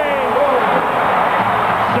MJ.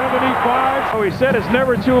 75. Oh, he said it's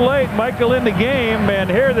never too late. Michael in the game, and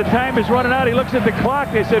here the time is running out. He looks at the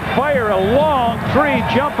clock. They said fire a long three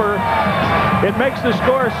jumper. It makes the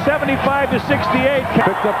score 75 to 68.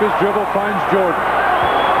 Picked up his dribble, finds Jordan.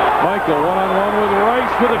 Michael one-on-one with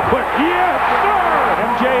Rice with a quick. Yes, sir!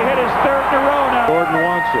 MJ hit his third in a row now. Jordan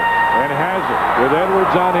wants it and has it with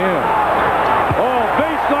Edwards on him. Oh,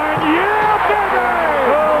 baseline. Yeah, baby!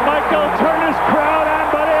 Oh, Michael, turn his crowd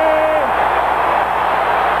on, buddy!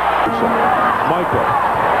 Michael,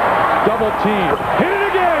 double team, hit it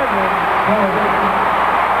again!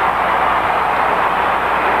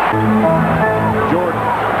 Jordan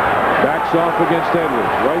backs off against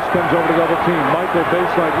Edwards. Rice comes over to double team. Michael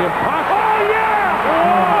baseline, the impossible. Oh, yeah!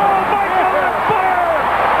 Oh, Michael on fire!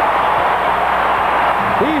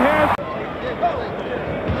 He has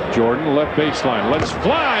Jordan left baseline. Let's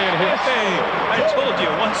fly and hit. Hey, I told you,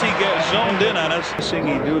 once he gets zoned in on us. He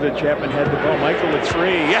knew that Chapman had the ball. Michael with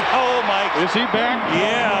three. Yeah, oh, Mike. Is he back?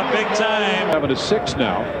 Yeah, big time. 7-6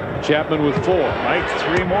 now. Chapman with 4. Mike,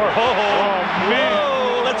 three more. Oh, man.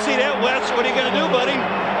 Whoa, let's see that, Wes. What are you going to do, buddy?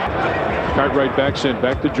 Cartwright backs in,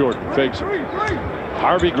 back to Jordan. Fakes it.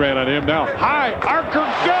 Harvey Grant on him now. High, Archer,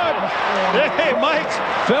 good! Hey, Mike!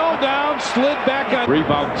 Fell down, slid back on.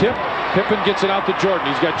 Rebound tip. Pippen gets it out to Jordan.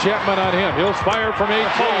 He's got Chapman on him. He'll fire from 18.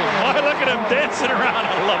 Oh, look at him dancing around.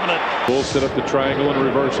 I'm loving it. Bulls set up the triangle and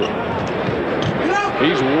reverse it.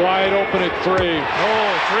 He's wide open at 3. Oh,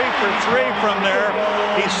 3 for 3 from there.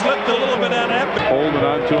 He slipped a little bit on that. Holding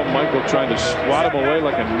on to him. Michael trying to swat him away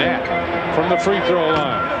like a gnat from the free throw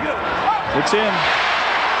line. It's in.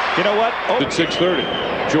 You know what? Oh. At 6:30.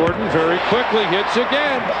 Jordan very quickly hits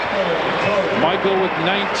again. Michael with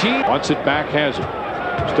 19. Wants it back, has it.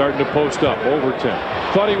 Starting to post up. Overton.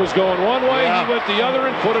 Thought he was going one way. Yeah. He went the other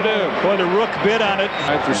and put it in. Boy, the Rook bid on it.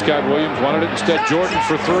 After Scott Williams wanted it instead. Jordan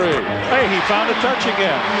for 3. Hey, he found a touch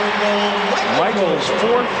again. Michael's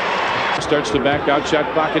 4th. Starts the back out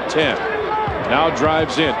shot clock at 10. Now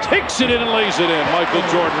drives in. Takes it in and lays it in. Michael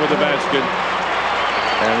Jordan with the basket.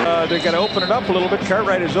 And they're going to open it up a little bit.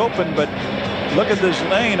 Cartwright is open, but look at this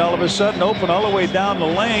lane. All of a sudden open all the way down the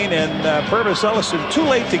lane. And Purvis Ellison, too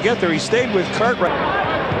late to get there. He stayed with Cartwright.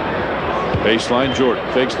 Baseline Jordan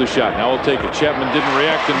fakes the shot. Now he'll take it. Chapman didn't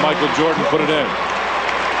react and Michael Jordan put it in.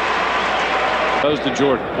 Does to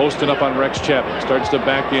Jordan. Posting up on Rex Chapman. Starts to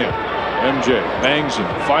back in. MJ bangs him.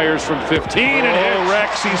 Fires from 15 and hits.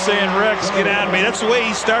 Rex, he's saying, Rex, get on me. That's the way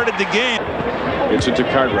he started the game. Gets it to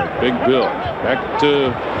Cartwright. Big Bill. Back to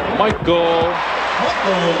Michael.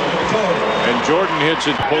 And Jordan hits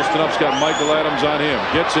it. Posting up's got Michael Adams on him.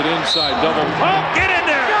 Gets it inside. Double. Oh, get in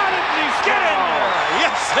there. Got it. Get in there.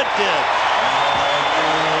 Yes, it did.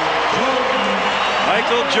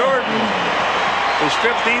 Michael Jordan, his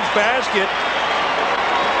 15th basket.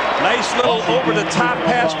 Nice little over-the-top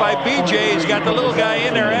pass by BJ. He's got the little guy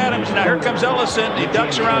in there, Adams. Now here comes Ellison. He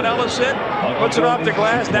ducks around Ellison, puts it off the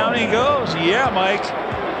glass. Down he goes. Yeah, Mike.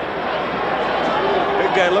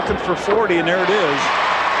 Big guy looking for 40, and there it is.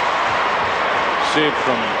 Save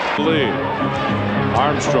from Lee.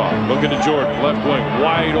 Armstrong looking to Jordan. Left wing,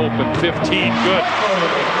 wide open. 15, good.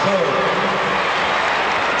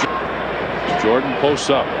 Jordan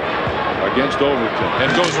posts up against Overton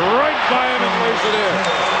and goes right by him and lays it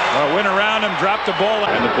in. Went around him, dropped the ball.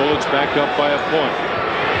 And the Bullets back up by a point.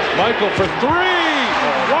 Michael for 3.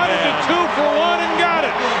 Wanted to 2 for 1 and got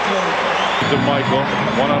it. To Michael,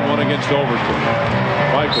 one-on-one against Overton.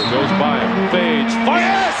 Michael goes by him, fades, fires.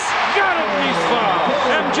 Yes! Got it, and he's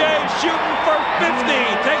fouled. MJ shooting for 50.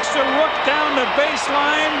 Takes the Rook down the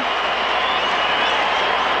baseline.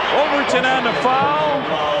 Overton on the foul.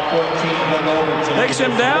 Takes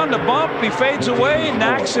him down, the bump, he fades away,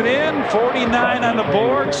 knocks it in, 49 on the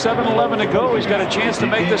board, 7:11 to go. He's got a chance to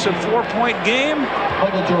make this a 4-point game.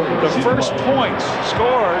 The first points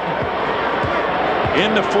scored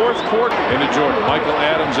in the 4th quarter. Into Jordan, Michael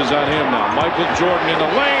Adams is on him now. Michael Jordan in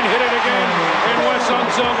the lane, hit it again, and Wes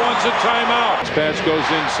Unseld wants a timeout. This pass goes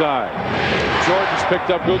inside. Jordan's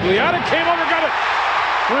picked up Gugliotta, came over, got it.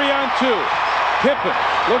 3-on-2. Pippen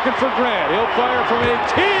looking for Grant. He'll fire from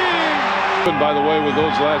 18. And by the way, with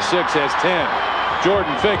those last 6, has 10.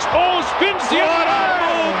 Jordan fakes. Oh, spins the other way.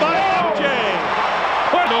 Move by MJ.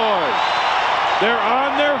 What noise. They're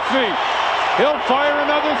on their feet. He'll fire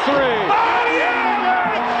another three.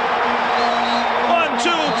 1, 2,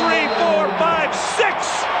 3, 4, 5,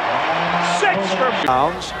 6. 6 for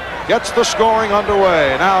Pounds. Gets the scoring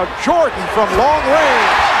underway. Now Jordan from long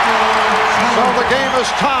range. So the game is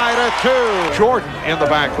tied at 2. Jordan in the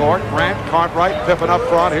backcourt. Grant, Cartwright, Pippen up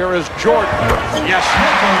front. Here is Jordan. Yes.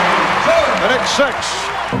 The Knicks 6.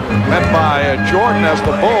 Met by Jordan as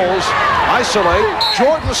the Bulls isolate.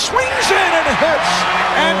 Jordan swings in and hits.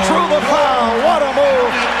 And drew the foul. What a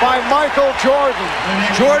move by Michael Jordan.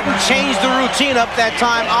 Jordan changed the routine up that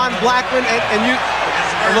time on Blackman, and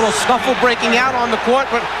a little scuffle breaking out on the court,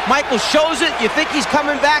 but Michael shows it. You think he's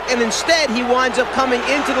coming back, and instead he winds up coming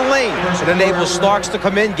into the lane. It enables Starks to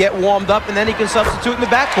come in, get warmed up, and then he can substitute in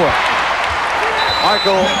the backcourt.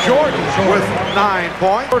 Michael Jordan with 9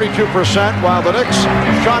 points, 32%, while the Knicks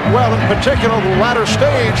shot well, in particular the latter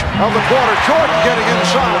stage of the quarter. Jordan getting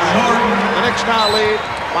inside. The Knicks now lead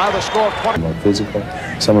by the score of 20. More physical,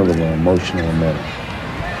 some of them are emotional and mental.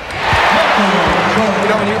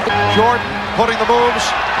 Jordan putting the moves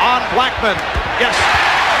on Blackman. Yes.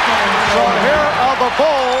 So here are the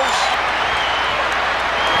Bulls.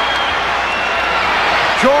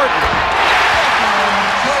 Jordan.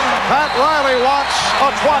 Pat Riley wants a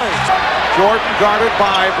 20. Jordan guarded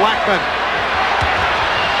by Blackman.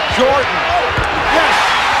 Jordan. Yes.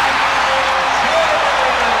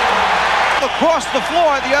 Across the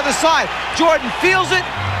floor, the other side. Jordan feels it,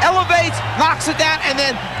 elevates, knocks it down, and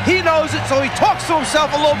then he knows it, so he talks to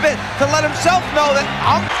himself a little bit to let himself know that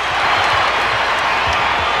I'm...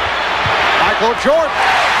 Michael Jordan.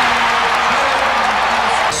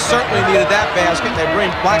 Certainly needed that basket. They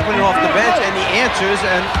bring Blackman off the bench, and he answers,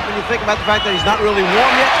 and when you think about the fact that he's not really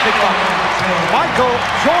warm yet, pick up. Michael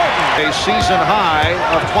Jordan. A season high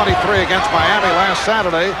of 23 against Miami last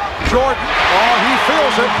Saturday. Jordan, oh, he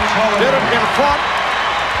feels it. Did it in front.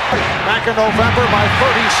 Back in November by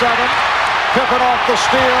 37. Pippen off the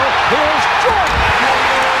steal. Here's Jordan.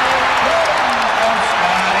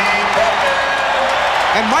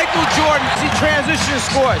 And Michael Jordan, as he transitions,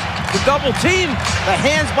 scores. The double team, the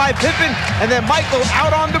hands by Pippen, and then Michael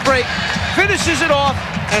out on the break, finishes it off,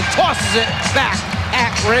 and tosses it back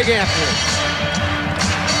at Greg Anthony.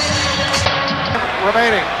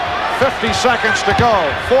 Remaining 50 seconds to go.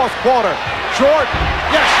 Fourth quarter. Jordan.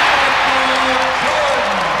 Yes.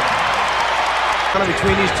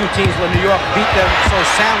 Between these two teams, when New York beat them so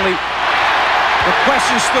soundly, the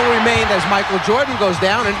question still remained as Michael Jordan goes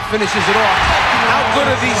down and finishes it off. How good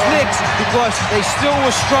are these Knicks? Because they still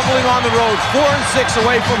were struggling on the road, 4 and 6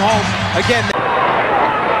 away from home. Again.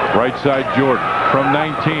 Right side Jordan from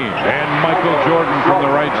 19, and Michael Jordan from the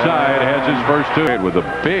right side has his first 2 with a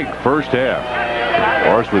big first half.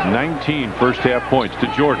 Morris with 19 first half points to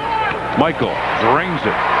Jordan. Michael brings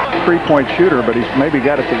it. 3-point shooter, but he's maybe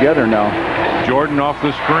got it together now. Jordan off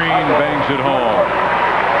the screen, bangs it home.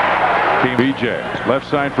 Team BJ, left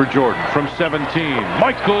side for Jordan from 17.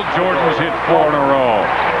 Michael Jordan's hit 4 in a row.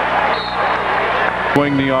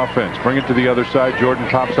 Swing the offense, bring it to the other side. Jordan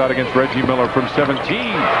pops out against Reggie Miller from 17.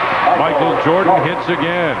 Michael Jordan hits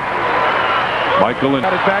again. Michael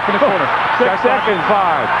got it back in the corner. 6 seconds.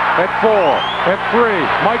 5 at 4 at 3.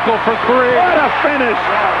 Michael for 3. What a finish!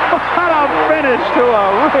 What a finish to a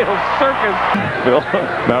real circus. Bill,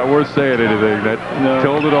 not worth saying anything. That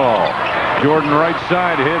told it all. Jordan right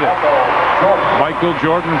side hit it. Michael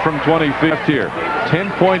Jordan from 20 feet here.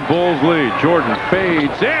 10-point Bulls lead. Jordan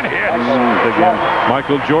fades and hits.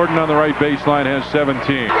 Michael Jordan on the right baseline has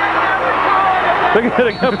 17. Look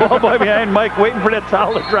at the ball boy behind Mike waiting for that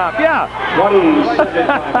towel to drop. Yeah.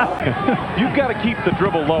 You've got to keep the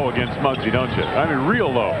dribble low against Muggsy, don't you? I mean,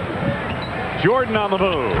 real low. Jordan on the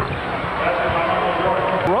move.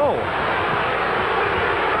 Roll.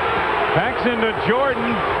 Backs into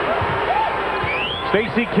Jordan.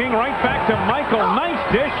 Stacey King right back to Michael. Nice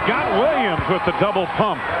dish. Got Williams with the double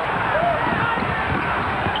pump.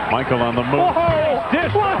 Michael on the move. Nice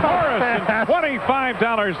dish for Morris. And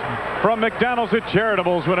 $25 from McDonald's at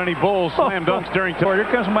Charitables with any Bulls slam dunks during. Here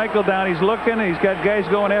comes Michael down. He's looking. He's got guys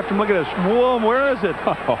going after him. Look at this. Whoa, where is it?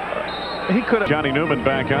 He could have. Johnny Newman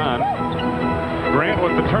back on. Grant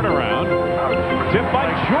with the turnaround. Tipped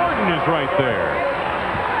by Jordan is right there.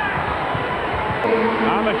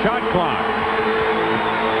 On the shot clock.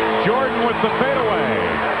 Jordan with the fadeaway.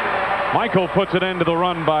 Michael puts it into the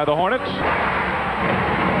run by the Hornets.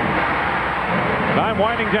 Time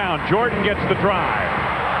winding down. Jordan gets the drive.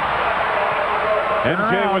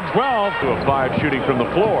 MJ with 12 to a 5 shooting from the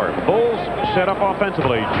floor. Bulls set up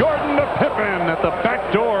offensively. Jordan to Pippen at the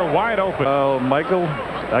back door, wide open. Oh, Michael,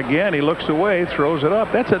 again, he looks away, throws it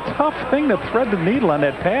up. That's a tough thing to thread the needle on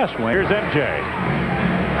that pass, Wayne. Here's MJ.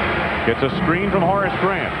 Gets a screen from Horace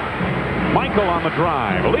Grant. Michael on the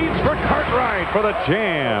drive. Leads for Cartwright for the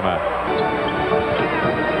jam.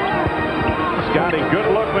 Scotty,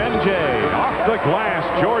 good look, MJ. Off the glass,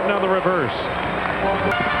 Jordan on the reverse.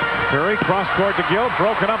 Curry cross court to Gill,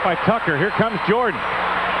 broken up by Tucker. Here comes Jordan.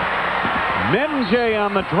 MJ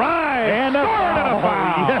on the drive. And a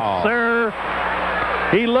foul. Yes, sir.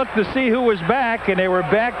 He looked to see who was back, and they were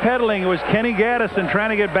backpedaling. It was Kenny Gaddison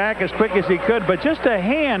trying to get back as quick as he could, but just a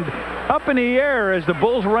hand up in the air as the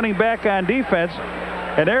Bulls running back on defense.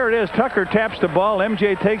 And there it is. Tucker taps the ball.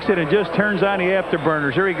 MJ takes it and just turns on the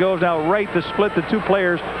afterburners. Here he goes now right to split the two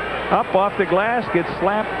players up off the glass, gets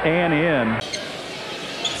slapped and in.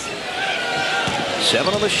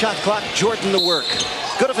 7 on the shot clock. Jordan to work.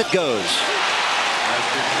 Good if it goes.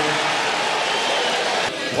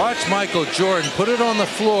 Watch Michael Jordan put it on the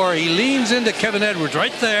floor. He leans into Kevin Edwards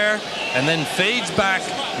right there and then fades back,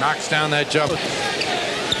 knocks down that jumper.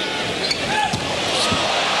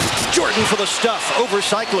 Jordan for the stuff,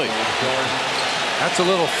 overcycling. That's a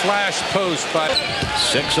little flash post by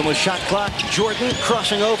 6 on the shot clock. Jordan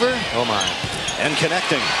crossing over. Oh my. And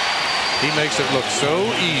connecting. He makes it look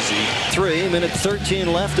so easy.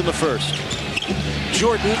 3:13 left in the first.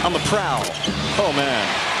 Jordan on the prowl. Oh man.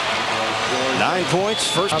 9 points.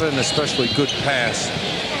 First. Not an especially good pass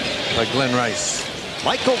by Glenn Rice.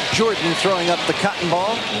 Michael Jordan throwing up the cotton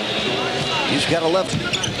ball. He's got 11.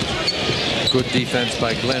 Good defense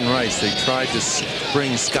by Glenn Rice. They tried to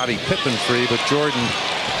bring Scottie Pippen free, but Jordan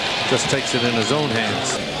just takes it in his own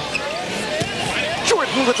hands.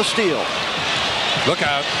 Jordan with the steal. Look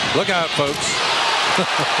out, folks.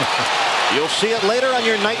 You'll see it later on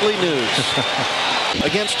your nightly news.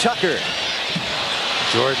 Against Tucker.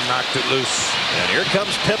 Jordan knocked it loose. And here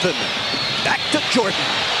comes Pippen. Back to Jordan.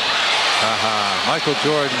 Michael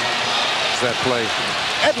Jordan. That play.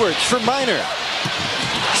 Edwards for Minor.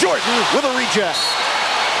 Jordan with a reject.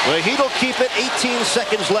 The Heat will keep it. 18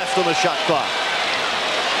 seconds left on the shot clock.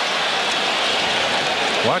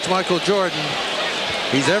 Watch Michael Jordan.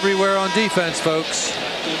 He's everywhere on defense, folks.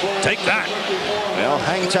 Take that. Well,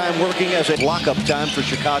 hang time working as a lockup time for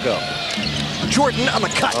Chicago. Jordan on the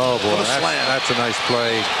cut. Oh boy, slam. That's a nice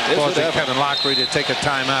play. Causing Kevin Lockery to take a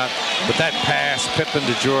timeout, but that pass, Pippen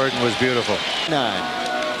to Jordan, was beautiful. 9.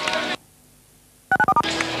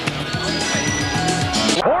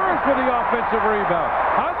 Horace for the offensive rebound.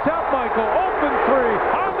 On top, Michael. Open 3.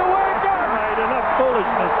 On the way. Got it. Right, enough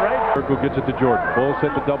foolishness, right? Circle gets it to Jordan. Bulls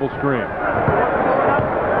hit the double screen.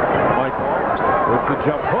 Michael with the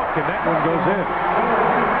jump hook, and that one goes in.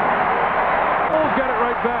 Bulls got it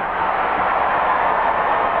right back.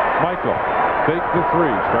 Michael fake the 3.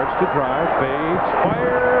 Starts to drive. Fades.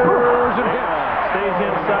 Fires and hits. Stays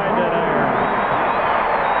inside that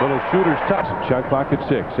iron. Little shooter's touch. Shot clock at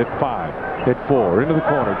 6. At 5. At 4. Into the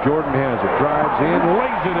corner. Jordan has it. Drives in.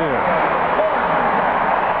 Lays it in.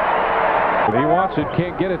 If he wants it,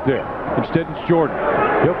 can't get it there. Instead, it's Jordan.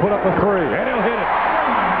 He'll put up a 3. And he'll hit it.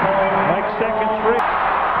 Mike's second 3.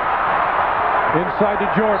 Inside to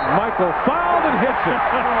Jordan. Michael fouled and hits it.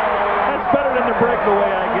 That's better than the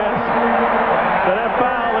breakaway, I guess. So that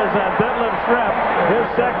foul is on Detlef Schrempf, his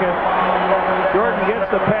second. Jordan gets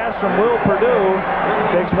the pass from Will Perdue.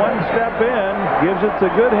 Takes one step in, gives it to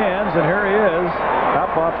good hands, and here he is.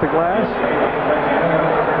 Up off the glass.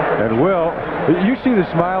 And Will, you see the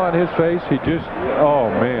smile on his face? He just, oh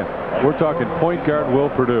man. We're talking point guard Will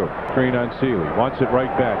Perdue. Screen on Seeley. Wants it right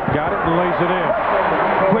back. Got it and lays it in.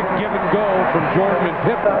 Quick give and go from Jordan and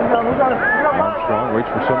Pippen. Armstrong waits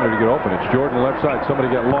for somebody to get open. It's Jordan left side. Somebody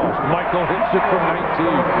got lost. Michael hits it from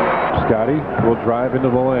 19. Scotty will drive into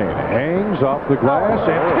the lane. Hangs off the glass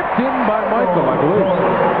and tipped in by Michael, I believe.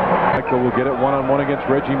 Michael will get it one-on-one against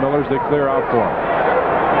Reggie Miller as they clear out for him.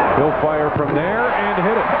 He'll fire from there and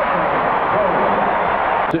hit it.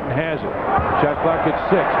 And has it. Shot clock at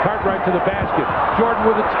 6. Cartwright to the basket. Jordan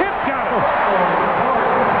with a tip. Got it.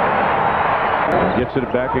 Gets it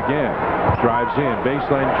back again. Drives in.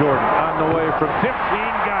 Baseline Jordan on the way from 15.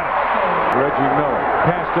 Got it. Reggie Miller.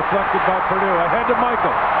 Pass deflected by Perdue. Ahead to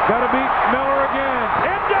Michael. Got to beat Miller again.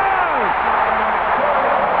 And down.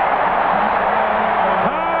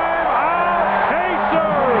 Time out.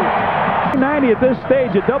 Pacers. 90 at this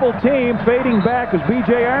stage, a double team fading back as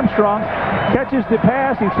B.J. Armstrong catches the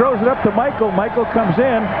pass. He throws it up to Michael. Michael comes in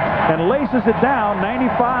and laces it down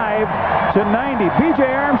 95-90. B.J.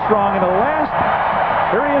 Armstrong in the last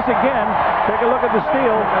Here he is again. Take a look at the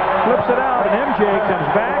steal. Flips it out, and MJ comes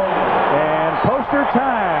back. And poster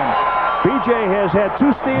time. BJ has had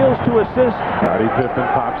 2 steals, 2 assists. Scottie Pippen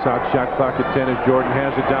pops out. Shot clock at 10 as Jordan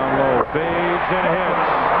has it down low. Fades and hits.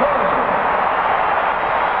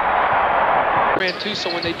 So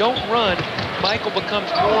when they don't run, Michael becomes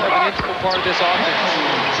more of an integral part of this offense.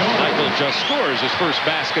 Michael just scores his first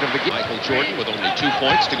basket of the game. Michael Jordan with only 2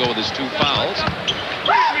 points to go with his 2 fouls.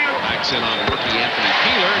 Backs in on rookie Anthony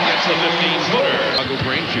Peeler and gets the 15-footer. Chicago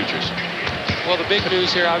grain futures. Well, the big news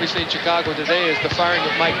here, obviously, in Chicago today is the firing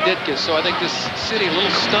of Mike Ditka. So I think this city a little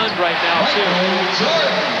stunned right now, too.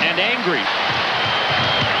 And angry.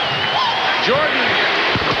 Jordan,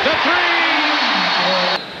 the 3!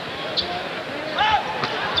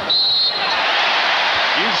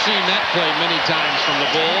 You've seen that play many times from the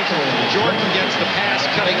Bulls. Jordan gets the pass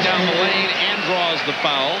cutting down the lane and draws the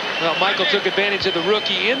foul. Well, Michael took advantage of the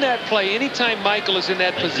rookie in that play. Anytime Michael is in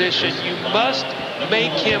that position, you must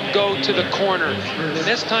make him go to the corner. And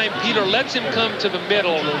this time, Peter lets him come to the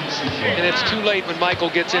middle, and it's too late when Michael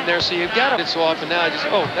gets in there. So you've got it so often now. Just,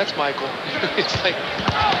 oh, that's Michael. It's like,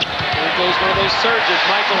 there goes one of those surges.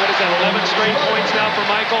 Michael, what is that, 11 straight points now for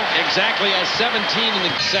Michael? Exactly, has 17 in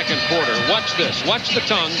the second quarter. Watch this. Watch the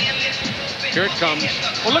tongue. Here it comes.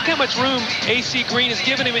 Well, look how much room AC Green has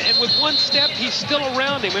given him, and with 1 step, he's still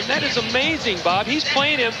around him. And that is amazing, Bob. He's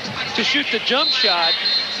playing him to shoot the jump shot.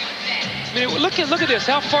 I mean, look at this,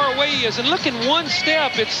 how far away he is. And look, in 1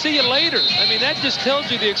 step, it's see you later. I mean, that just tells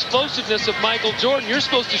you the explosiveness of Michael Jordan. You're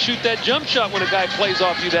supposed to shoot that jump shot when a guy plays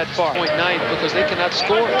off you that far. 0.9 because they cannot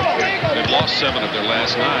score. They've lost 7 of their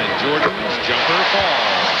last 9. Jordan's jumper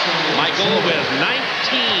falls. Michael with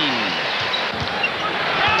 19.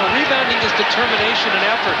 Rebounding is determination and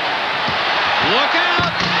effort. Look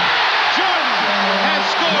out! Jordan has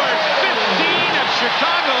scored 15 of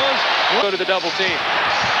Chicago's. Go to the double team.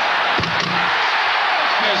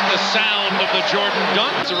 There's the sound of the Jordan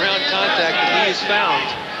dunk. It's around contact and he is found.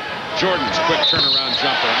 Jordan's quick turnaround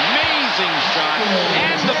jumper. Amazing shot.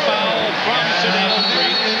 And the foul from Cardinal.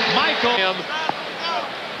 Michael.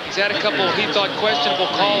 He's had a couple, he thought,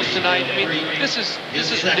 questionable calls tonight. I mean, this is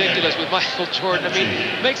ridiculous with Michael Jordan. I mean,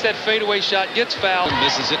 makes that fadeaway shot, gets fouled.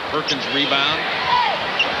 Misses it. Perkins rebound.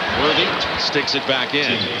 Worthy sticks it back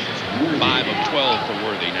in. 5 of 12 for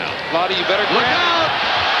Worthy now. Lottie, you better look out!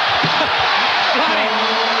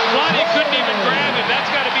 Lottie couldn't even grab him.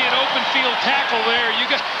 That's got to be an open field tackle there.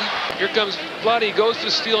 Here comes Lottie, goes to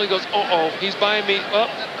steal. He goes, uh-oh, he's buying me. Well,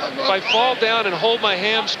 if I fall down and hold my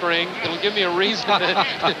hamstring, it'll give me a reason.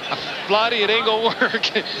 Blotty, it ain't gonna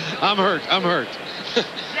work. I'm hurt.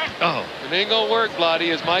 Oh. It ain't gonna work,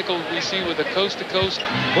 Blotty, as Michael we see with a coast-to-coast.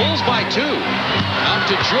 Bulls by 2. Out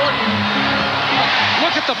to Jordan.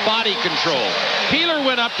 Look at the body control. Peeler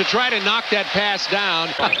went up to try to knock that pass down.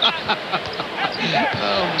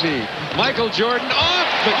 Oh, me. Michael Jordan off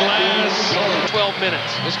the glass. 12 minutes.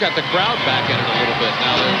 This got the crowd back in it a little bit.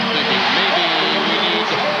 Now they're thinking maybe we need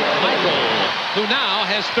Michael, who now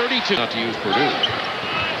has 32. Not to use Purdue.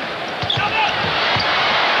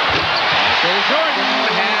 Michael Jordan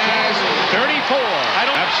has 34.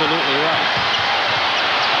 Absolutely right.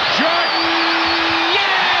 Jordan,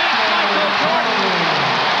 yes! Michael Jordan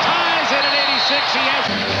ties it at 86. He has.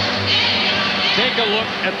 Take a look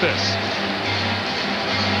at this.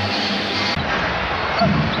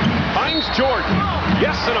 Finds Jordan.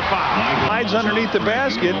 Yes, and a foul. Slides underneath the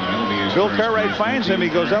basket. Bill Cartwright finds him. He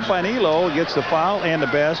goes up on Elo, gets the foul and the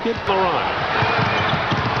basket. LeRon.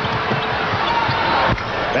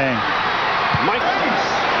 Bang. Mike.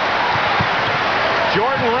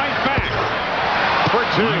 Jordan right back for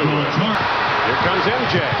 2. Here comes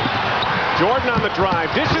MJ. Jordan on the drive.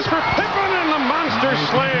 Dishes for Pippen and the monster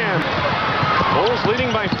slam. Bulls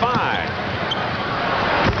leading by 5.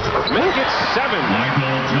 Make it 7.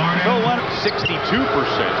 Go 62%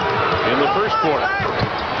 in the first quarter.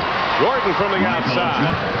 Jordan from the outside.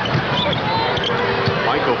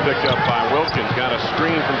 Michael picked up by Wilkins. Got a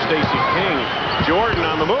screen from Stacey King. Jordan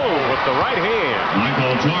on the move with the right hand.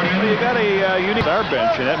 Michael Jordan. You got a unique our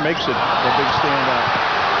bench, and that makes it a big standout.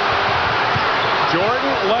 Jordan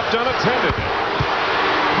left unattended.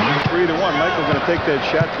 3-1. Michael's going to take that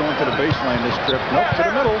shot going to the baseline this trip. Nope, to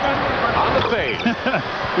the middle. On the fade.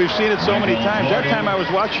 We've seen it so many times. That time I was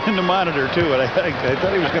watching the monitor, too, and I thought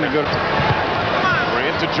he was going to go.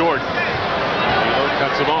 Grant to Jordan. Elo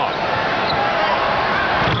cuts him off.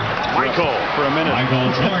 Michael. For a minute. Michael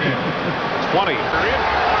Jordan. 20.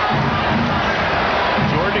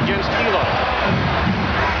 Jordan against Elo.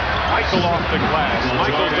 Michael off the glass.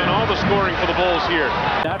 Michael's done all the scoring for the Bulls here.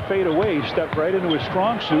 Not fade away. He stepped right into his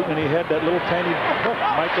strong suit, and he had that little tiny hook.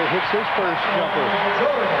 Michael hits his first jumper.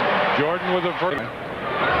 Jordan with a first.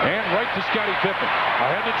 And right to Scottie Pippen.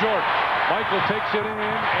 Ahead to Jordan. Michael takes it in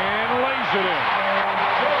and lays it in.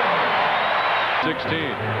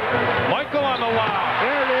 16. Michael on the lob.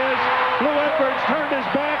 There it is. Lou Edwards turned his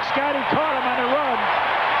back. Scottie caught him on the run.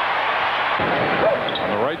 On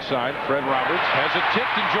the right side, Fred Roberts has it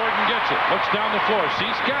tipped, and Jordan gets it. Looks down the floor.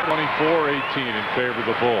 Sees Scott. 24-18 in favor of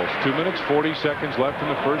the Bulls. 2 minutes, 40 seconds left in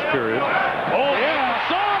the first period. Oh, yeah.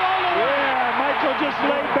 Saw it all the way. Yeah, Michael just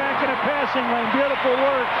laid back in a passing lane. Beautiful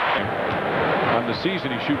work. On the season,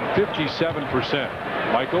 he's shooting 57%.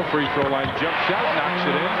 Michael, free throw line jump shot, knocks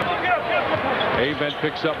it in. Avent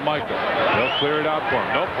picks up Michael. They'll clear it out for him.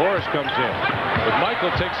 Nope, Horace comes in. But Michael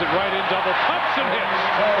takes it right in, double pumps and hits.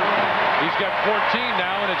 He's got 14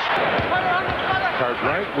 now, and it's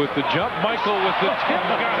Cartwright with the jump. Michael with the tip.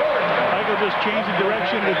 Got it. Michael just changed the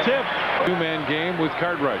direction of the tip. Two-man game with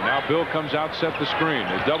Cartwright. Now Bill comes out, set the screen.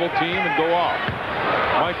 They double team and go off.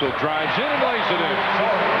 Michael drives in and lays it in.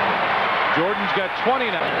 Jordan's got 20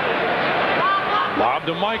 now. Lob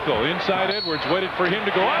to Michael. Inside Edwards. Waited for him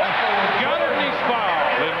to go up. Got it, and he's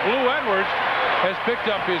fouled. And Blue Edwards has picked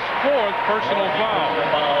up his 4th personal foul.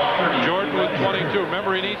 Jordan with 22.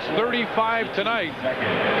 Remember, he needs 35 tonight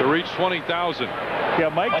to reach 20,000. Yeah,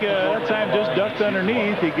 Mike that time just ducked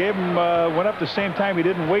underneath. He gave him, went up the same time. He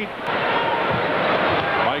didn't wait.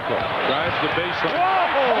 Michael drives the baseline.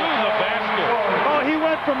 Through the basket. Oh, he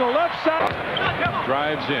went from the left side.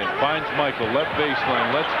 Drives in, finds Michael, left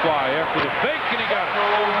baseline, lets fly after the fake, and he got it.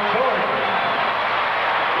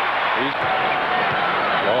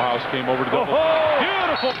 Lowhouse came over to double.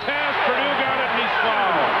 Beautiful pass, Purdue got it, and he's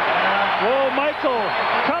fouled. Whoa, Michael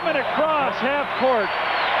coming across half court.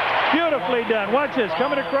 Beautifully done. Watch this,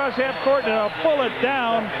 coming across half court, and I'll pull it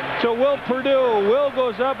down to Will Purdue. Will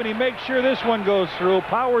goes up, and he makes sure this one goes through,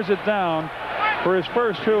 powers it down for his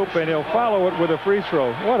first hoop, and he'll follow it with a free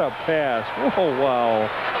throw. What a pass. Oh, wow.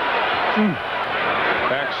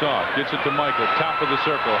 Backs off, gets it to Michael, top of the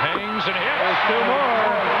circle, hangs and hits. There's 2 more.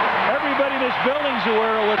 Everybody in this building's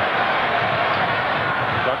aware of it.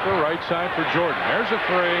 Tucker, right side for Jordan. There's a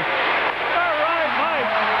 3. All right,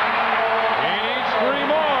 Mike. He needs 3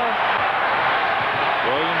 more.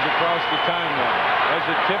 Williams across the timeline. Has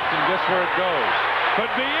it tipped, and guess where it goes? Could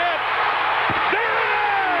be it. There it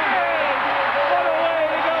is! What a way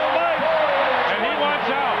to go, Mike! And he wants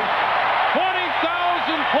out.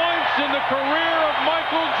 20,000 points in the career of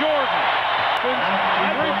Michael Jordan.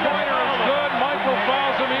 Three-pointer is good. Michael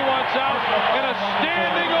fouls him. He wants out. And a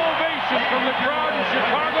standing ovation from the crowd in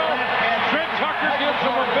Chicago. Trent Tucker gives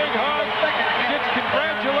him a big hug. Gets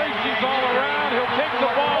congratulations all around. He'll take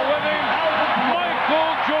the ball with him.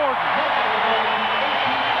 Michael Jordan.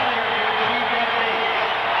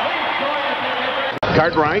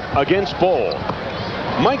 Cartwright against Bull.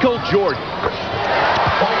 Michael Jordan.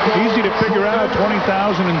 Easy to figure out,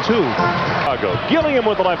 20,002. Chicago. Gilliam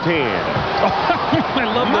with the left hand. I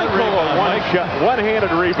love that rebound.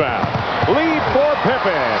 One-handed rebound. Lead for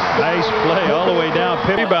Pippen. Nice play all the way down.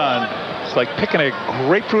 Rebound. It's like picking a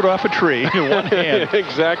grapefruit off a tree in one hand.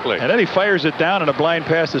 Exactly. And then he fires it down on a blind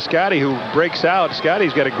pass to Scottie, who breaks out.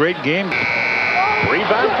 Scottie's got a great game.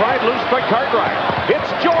 Rebound pried loose by Cartwright.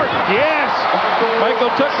 It's Jordan. Yes!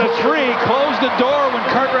 Michael took the 3, closed the door when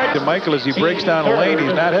Cartwright... To Michael as he breaks down the lane.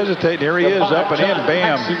 He's not hesitating. Here he is, up and in.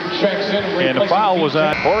 Bam. And the foul was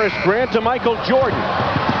on. Horace Grant to Michael Jordan.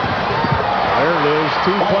 There it is.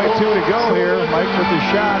 2.2 to go here. Mike with the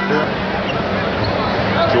shot.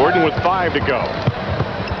 Jordan with 5 to go.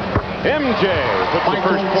 MJ puts the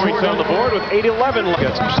first points on the board with 8:11 left.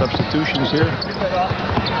 Got some substitutions here.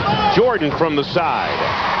 Jordan from the side.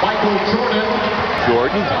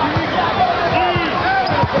 Jordan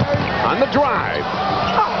on the drive.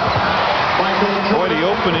 Boy, the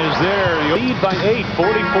open is there. Lead by 8,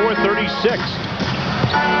 44-36.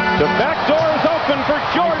 The back door is open for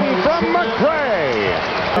Jordan from McRae.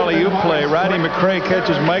 Alley-oop play. Rodney McRae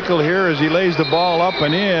catches Michael here as he lays the ball up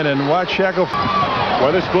and in, and watch Shackle.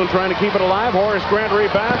 Weatherspoon trying to keep it alive. Horace Grant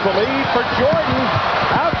rebounds. The lead for Jordan.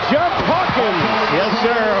 Out jumps Hawkins. Yes,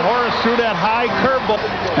 sir. Horace threw that high curveball.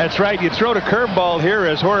 That's right. You throw the curveball here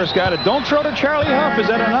as Horace got it. Don't throw to Charlie Huff. Is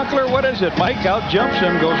that a knuckler? What is it? Mike out jumps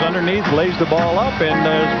him, goes underneath, lays the ball up, and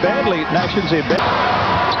badly. I shouldn't say bad.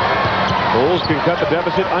 Bulls can cut the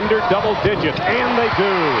deficit under double digits, and they do.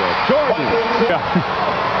 Jordan.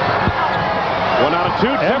 1 out of 2.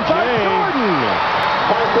 MJ.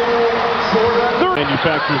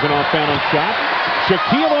 Manufactures an off-balance shot.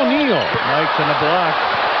 Shaquille O'Neal. Mike's in the block.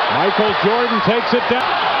 Michael Jordan takes it down.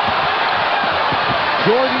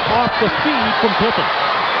 Jordan off the feed from Pippen.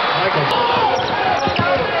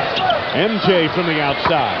 MJ from the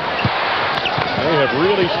outside. They have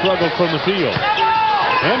really struggled from the field.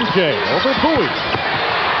 MJ over Bowie.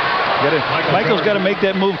 Michael's got to make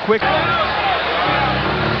that move quick.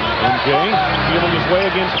 MJ feeling his way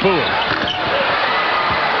against Bowie.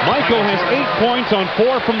 Michael has 8 points on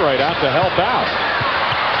 4 from right out to help out.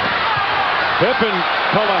 Pippen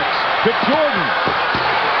collects to Jordan.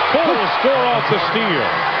 Full score off the steal.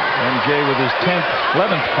 MJ with his 10th,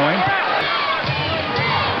 11th point.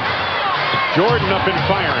 Jordan up and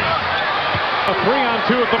firing. A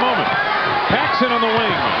 3-on-2 at the moment. Paxson on the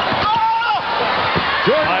wing.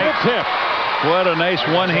 Jordan will tip. What a nice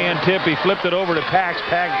one-hand tip. He flipped it over to Pax.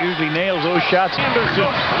 Pax usually nails those shots. Anderson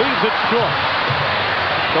leaves it short.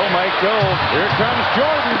 Go, Mike, go. Here comes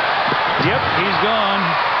Jordan. Yep, he's gone.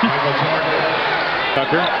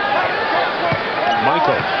 Tucker.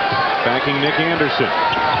 Michael backing Nick Anderson.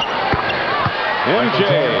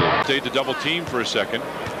 MJ. Stayed the double team for a second.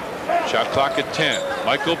 Shot clock at 10.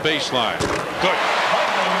 Michael baseline. Good.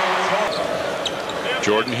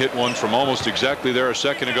 Jordan hit one from almost exactly there a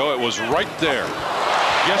second ago. It was right there.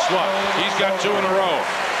 Guess what? He's got 2 in a row.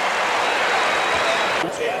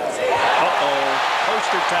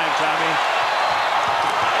 Poster time, Tommy.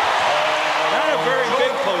 Not a very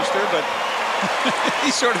big poster, but he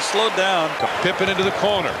sort of slowed down. Pippen into the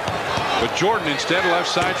corner. But Jordan instead left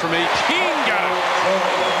side from 18 got it.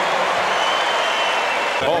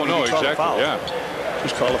 Oh, no, exactly, yeah.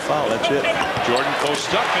 Just call a foul, that's it. Jordan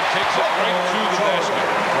posts up and takes it right through the basket.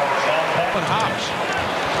 And hops.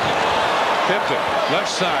 Pippen, left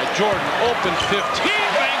side, Jordan open 15,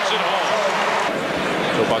 bangs it home.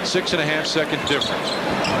 So about 6.5 second difference.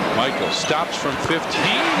 Michael stops from 15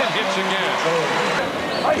 and hits again.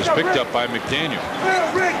 He's picked up by McDaniel.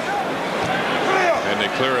 And they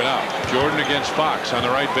clear it out. Jordan against Fox on the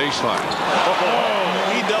right baseline.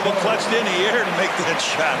 He double clutched in the air to make that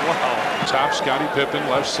shot. Wow. Top Scottie Pippen,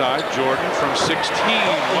 left side. Jordan from 16.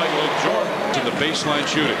 Michael Jordan to the baseline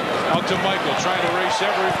shooting. Out to Michael, trying to race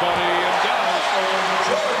everybody and does.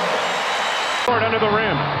 Under the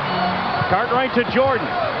rim. Cartwright to Jordan.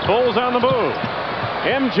 Bulls on the move.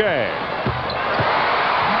 MJ.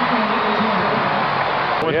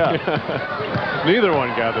 Yeah. Neither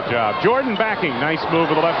one got the job. Jordan backing. Nice move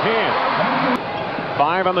with the left hand.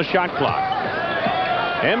 5 on the shot clock.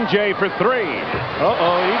 MJ for 3.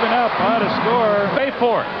 Even up. On to score. Pay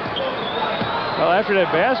for it. Well, after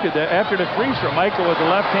that basket, after the free throw, Michael with the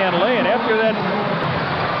left-hand lay, and after that,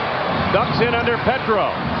 ducks in under Petro.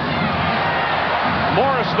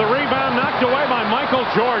 Morris, the rebound knocked away by Michael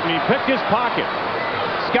Jordan. He picked his pocket.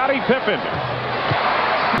 Scottie Pippen.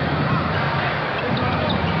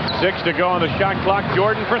 6 to go on the shot clock.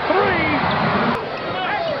 Jordan for 3.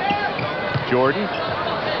 Jordan.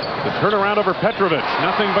 The turnaround over Petrovic.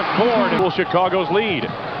 Nothing but cord. Chicago's lead.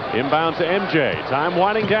 Inbound to MJ. Time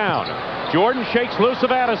winding down. Jordan shakes loose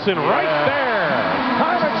of Addison. Right there.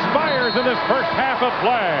 Time expires in this first half of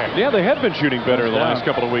play. Yeah, they have been shooting better the last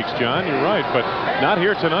couple of weeks, John. You're right, but not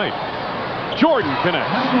here tonight. Jordan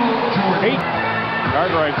connects. 8.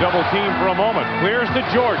 Cartwright double team for a moment. Clears to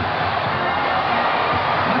Jordan.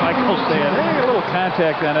 Michael saying, hey, a little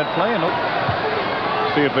contact on that play.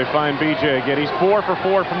 See if they find BJ again. He's 4 for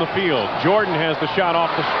 4 from the field. Jordan has the shot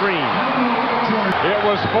off the screen. It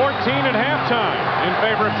was 14 at halftime in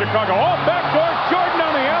favor of Chicago. Oh, backdoor Jordan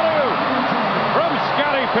on the alley-oop from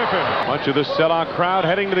Scottie Pippen. Much of this sellout crowd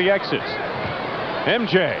heading to the exits.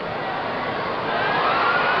 MJ.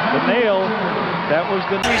 The nail. That was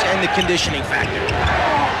the... And the conditioning factor.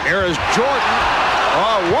 Here is Jordan.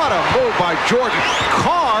 Oh, what a move by Jordan.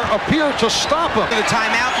 Carr appeared to stop him. The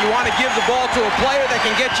timeout, you want to give the ball to a player that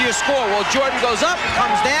can get you a score. Well, Jordan goes up,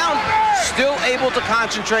 comes down, still able to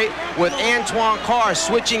concentrate with Antoine Carr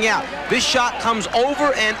switching out. This shot comes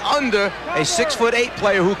over and under a 6'8"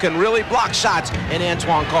 player who can really block shots in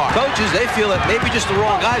Antoine Carr. Coaches, they feel that maybe just the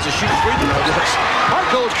wrong guys are shooting free throws.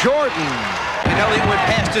 Michael Jordan. And Elliott went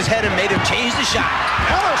past his head and made him change the shot.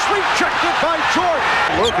 Ellis rejected by Jordan.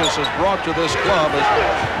 Lucas is brought to this club as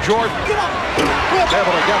Jordan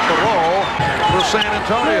able to get the roll for San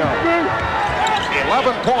Antonio.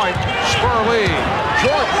 11-point Spur lead.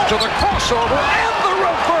 Jordan to the crossover and the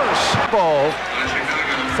reverse. Ball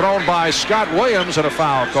thrown by Scott Williams and a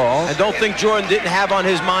foul call. And don't think Jordan didn't have on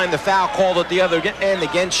his mind the foul called at the other end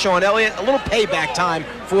against Sean Elliott. A little payback time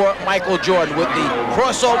for Michael Jordan with the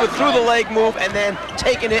crossover through the leg move and then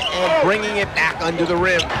taking it and bringing it back under the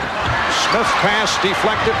rim. Smith pass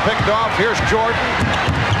deflected, picked off. Here's Jordan.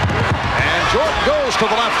 And Jordan goes to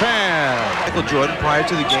the left hand. Michael Jordan, prior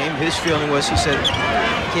to the game, his feeling was, he said,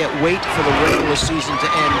 can't wait for the regular season to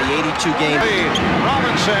end, the 82 game.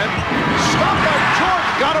 Robinson, stopped by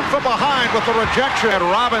Jordan, got him from behind with the rejection. And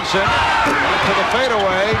Robinson to the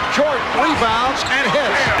fadeaway. Jordan rebounds and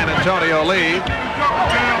hits. And Antonio Lee.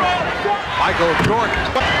 Michael Jordan.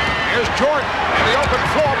 Here's Jordan in the open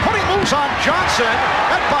floor, putting moves on Johnson,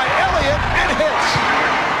 met by Elliott and hits.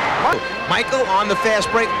 Michael on the fast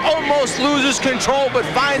break almost loses control, but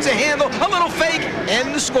finds a handle, a little fake,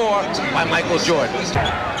 and the score by Michael Jordan.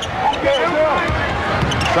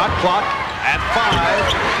 Shot clock at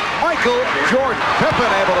 5. Michael Jordan. Pippen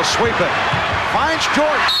able to sweep it. Finds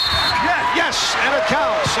Jordan. Yes, and it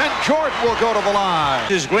counts. And Jordan will go to the line.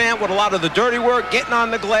 This Grant with a lot of the dirty work, getting on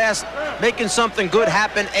the glass, making something good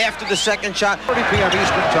happen after the second shot. 30 p.m.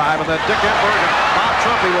 Eastern time, and then Dick Enbergen, Bob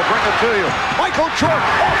Trumpy will bring it to you. Michael Jordan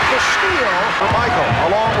off the steal for Michael,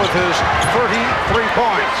 along with his 33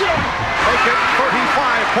 points. Make it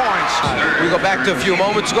 35 points. We go back to a few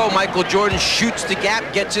moments ago. Michael Jordan shoots the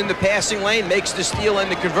gap, gets in the passing lane, makes the steal and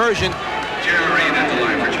the conversion. Jerry at the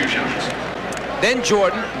line for 2 shots. Then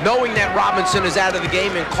Jordan, knowing that Robinson is out of the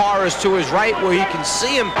game and Carr is to his right where he can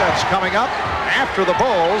see him. That's coming up after the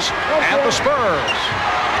Bulls and the Spurs.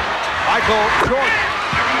 Michael Jordan,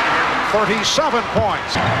 37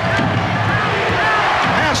 points.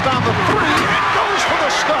 Passed on the 3 and goes for the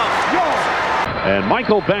stuff. And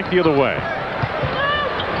Michael back the other way.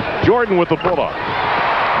 Jordan with the pull-up.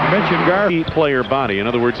 Mentioned guard player body. In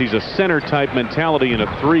other words, he's a center type mentality in a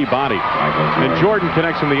 3 body. And Jordan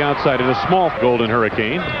connects from the outside in a small Golden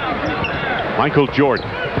Hurricane. Michael Jordan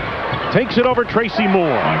takes it over Tracy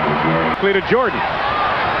Moore. Play to Jordan.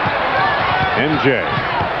 MJ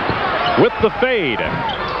with the fade.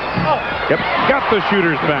 Yep, got the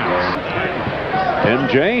shooter's bounce.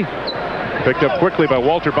 MJ picked up quickly by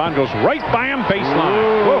Walter Bond, goes right by him,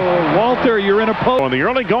 baseline. Whoa, Walter, you're in a post. On the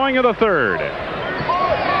early going of the third.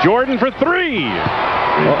 Jordan for 3.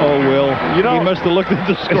 Uh-oh, Will. You know, he must have looked at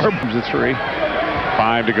the score. It's 3.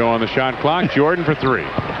 5 to go on the shot clock. Jordan for 3.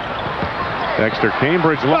 Dexter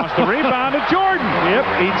Cambridge lost the rebound to Jordan. Yep,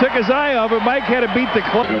 he took his eye off it. Mike had to beat the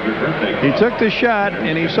clock. He took the shot,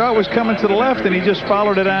 and he saw it was coming to the left, and he just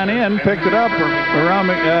followed it on in, picked it up around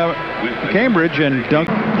Cambridge, and dunked.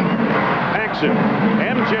 Paxson,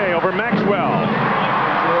 MJ over Maxwell.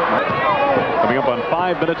 Coming up on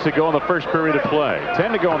 5 minutes to go in the first period of play.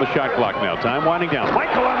 10 to go on the shot clock now. Time winding down.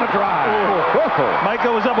 Michael on the drive.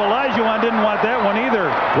 Michael was up. Olajuwon didn't want that one either.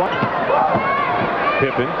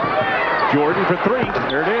 Pippen. Jordan for 3.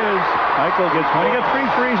 There it is. Michael gets one. He got 3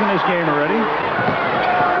 threes in this game already.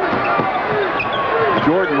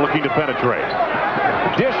 Jordan looking to penetrate.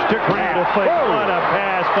 Dish to Grant. What a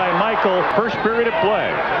pass by Michael. First period of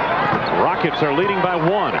play. Rockets are leading by 1.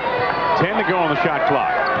 10 to go on the shot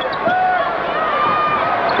clock.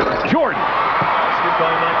 Jordan.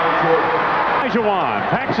 Olajuwon.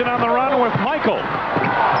 Paxson on the run with Michael.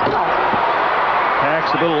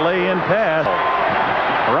 Pax a little lay-in pass.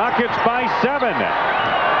 Rockets by 7.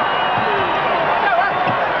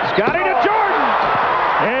 Scotty to Jordan.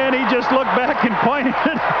 And he just looked back and pointed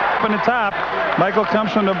up in the top. Michael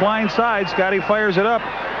comes from the blind side. Scotty fires it up.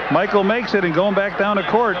 Michael makes it and going back down the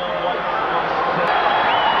court.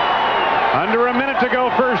 Under a minute to go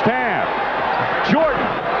first half. Jordan.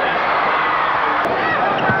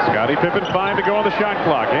 Scottie Pippen 5 to go on the shot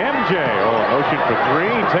clock. MJ, motion for 3,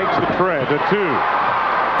 takes the tread to 2.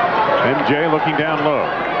 MJ looking down low.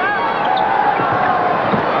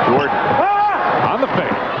 Jordan on the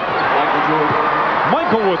fake.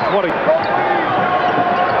 Michael with 20.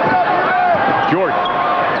 Jordan.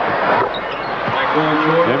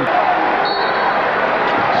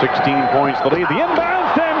 16 points the lead. The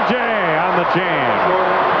inbounds to MJ on the jam.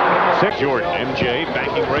 6. Jordan. MJ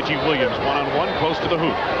backing Reggie Williams one-on-one close to the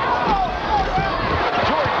hoop.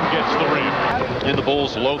 Jordan gets the rim. And the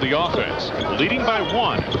Bulls load the offense, leading by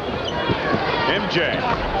 1. MJ.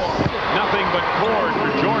 Nothing but cord for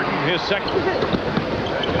Jordan, his second.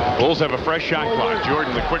 Bulls have a fresh shot clock.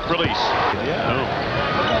 Jordan, the quick release. No.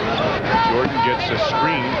 Jordan gets a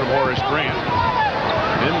screen from Horace Grant.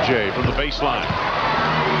 MJ from the baseline.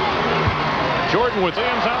 Jordan with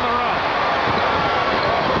Williams on the run.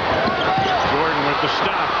 Jordan with the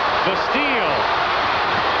stop, the steal,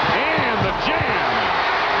 and the jam.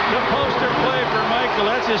 The poster play for Michael.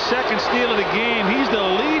 That's his second steal of the game. He's the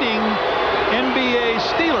leading NBA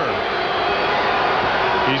stealer.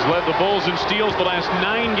 He's led the Bulls in steals the last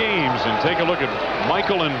 9 games. And take a look at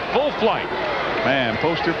Michael in full flight. Man,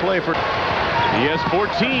 poster play for... He has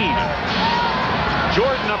 14.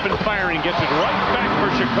 Jordan up and firing, gets it right back for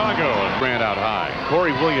Chicago. Ran out high.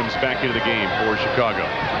 Corey Williams back into the game for Chicago.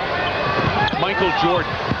 Michael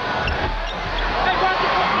Jordan.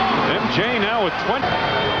 MJ now with 20.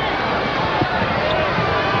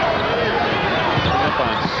 Up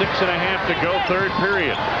on 6.5 to go, third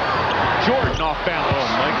period. Jordan off balance. Oh,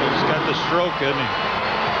 Michael's got the stroke, isn't he?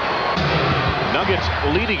 Nuggets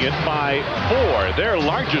leading it by 4, their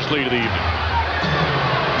largest lead of the evening.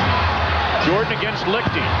 Jordan against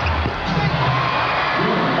Lichty.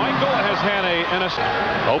 Michael has had an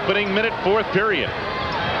opening minute, fourth period.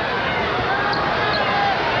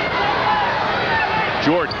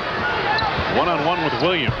 Jordan one-on-one with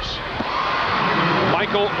Williams.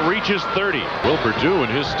 Michael reaches 30. Will Perdue in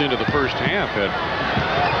his stint of the first half had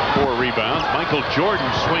 4 rebounds. Michael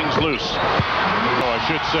Jordan swings loose. Oh, I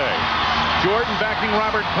should say. Jordan backing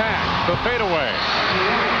Robert Pack. The fadeaway.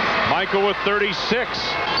 Michael with 36.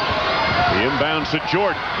 The inbounds to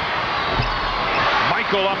Jordan.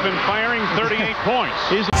 Michael up and firing, 38 points.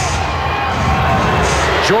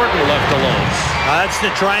 Jordan left alone. That's the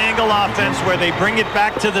triangle offense where they bring it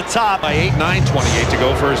back to the top. By 8, 9, 28 to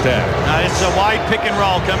go first half. It's a wide pick and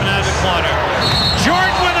roll coming out of the corner.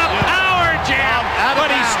 Jordan with a power jam, but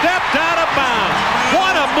he stepped out of bounds.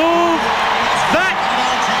 What a move. That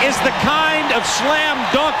is the kind of slam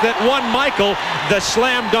dunk that won Michael the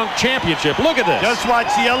slam dunk championship. Look at this. Just watch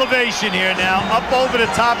the elevation here now. Up over the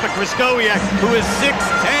top of Kraskowiak, who is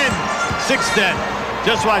 6'10". 6'10".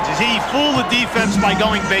 Just watch this. He fooled the defense by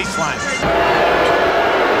going baseline.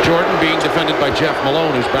 Jordan being defended by Jeff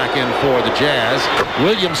Malone, who's back in for the Jazz.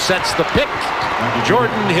 Williams sets the pick.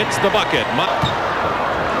 Jordan hits the bucket.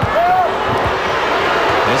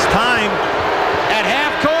 This time at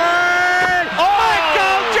half court. Oh!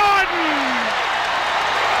 Michael Jordan!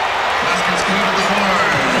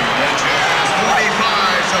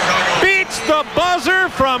 Beats the buzzer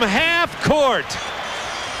from half court.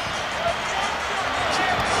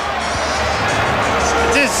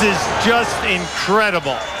 This is just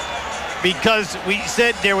incredible, because we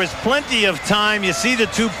said there was plenty of time. You see the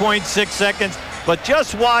 2.6 seconds, but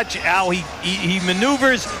just watch how he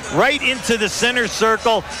maneuvers right into the center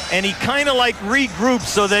circle, and he kind of like regroups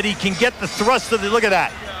so that he can get the thrust of the, look at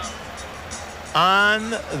that.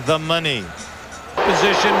 On the money.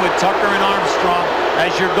 Position with Tucker and Armstrong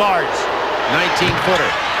as your guards.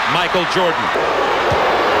 19-footer, Michael Jordan.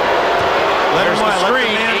 There's the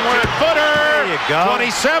screen, 18-footer. There you go.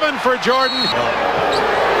 27 for Jordan.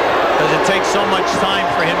 Because it takes so much time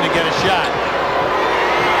for him to get a shot.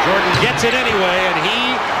 Jordan gets it anyway, and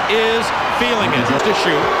he is feeling it. Just to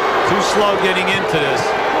shoot. Too slow getting into this.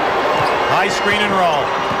 High screen and roll.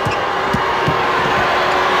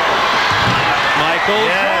 Michael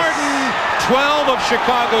Jordan, 12 of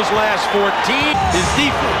Chicago's last 14. His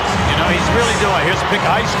defense, you know, he's really doing. Here's a pick,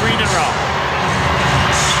 high screen and roll.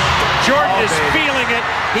 Jordan is feeling it.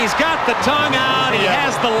 He's got the tongue out. He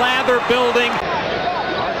has the lather building.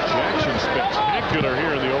 Jackson spectacular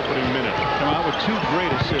here in the opening minute. Come out with 2 great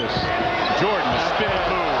assists. Jordan, spinning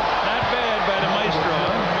move. Not bad by the maestro.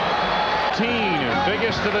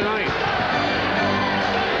 Biggest of the night.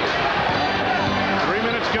 3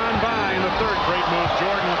 minutes gone by in the third. Great move,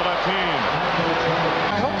 Jordan with the left hand.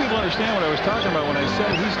 I hope people understand what I was talking about when I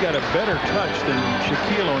said he's got a better touch than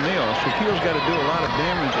Shaquille O'Neal. Shaquille's got to do a lot of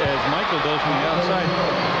damage, as Michael does from the outside.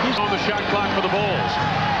 He's on the shot clock for the Bulls.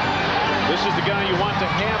 This is the guy you want to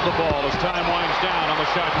have the ball as time winds down on the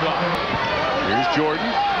shot clock. Here's Jordan.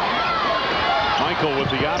 Michael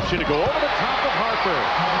with the option to go over the top of Harper.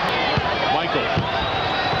 Michael.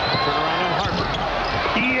 Turn around on Harper.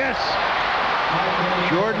 Yes!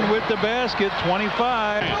 Jordan with the basket,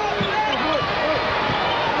 25.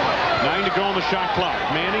 9 to go on the shot clock.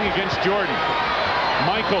 Manning against Jordan.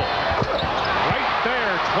 Michael. Right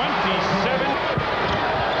there, 27.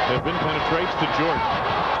 Have been penetrates to Jordan.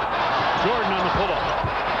 Jordan on the pull-up.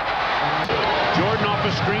 Jordan off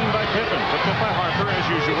a screen by Pippen. Picked up by Harper as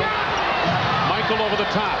usual. Michael over the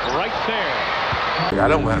top, right there. I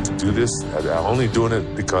don't have to do this. I'm only doing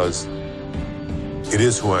it because it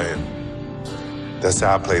is who I am. That's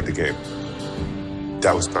how I played the game.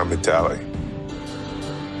 That was my mentality.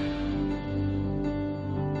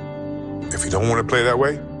 If you don't want to play that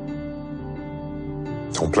way,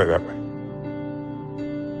 don't play that way.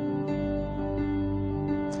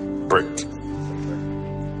 Break.